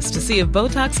specialist to see if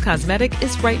Botox Cosmetic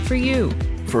is right for you.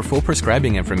 For full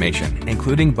prescribing information,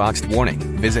 including boxed warning,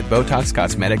 visit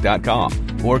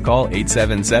BotoxCosmetic.com or call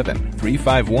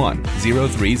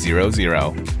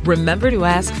 877-351-0300. Remember to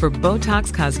ask for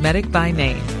Botox Cosmetic by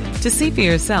name. To see for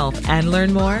yourself and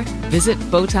learn more, visit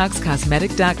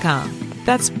BotoxCosmetic.com.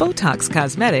 That's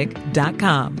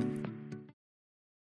BotoxCosmetic.com.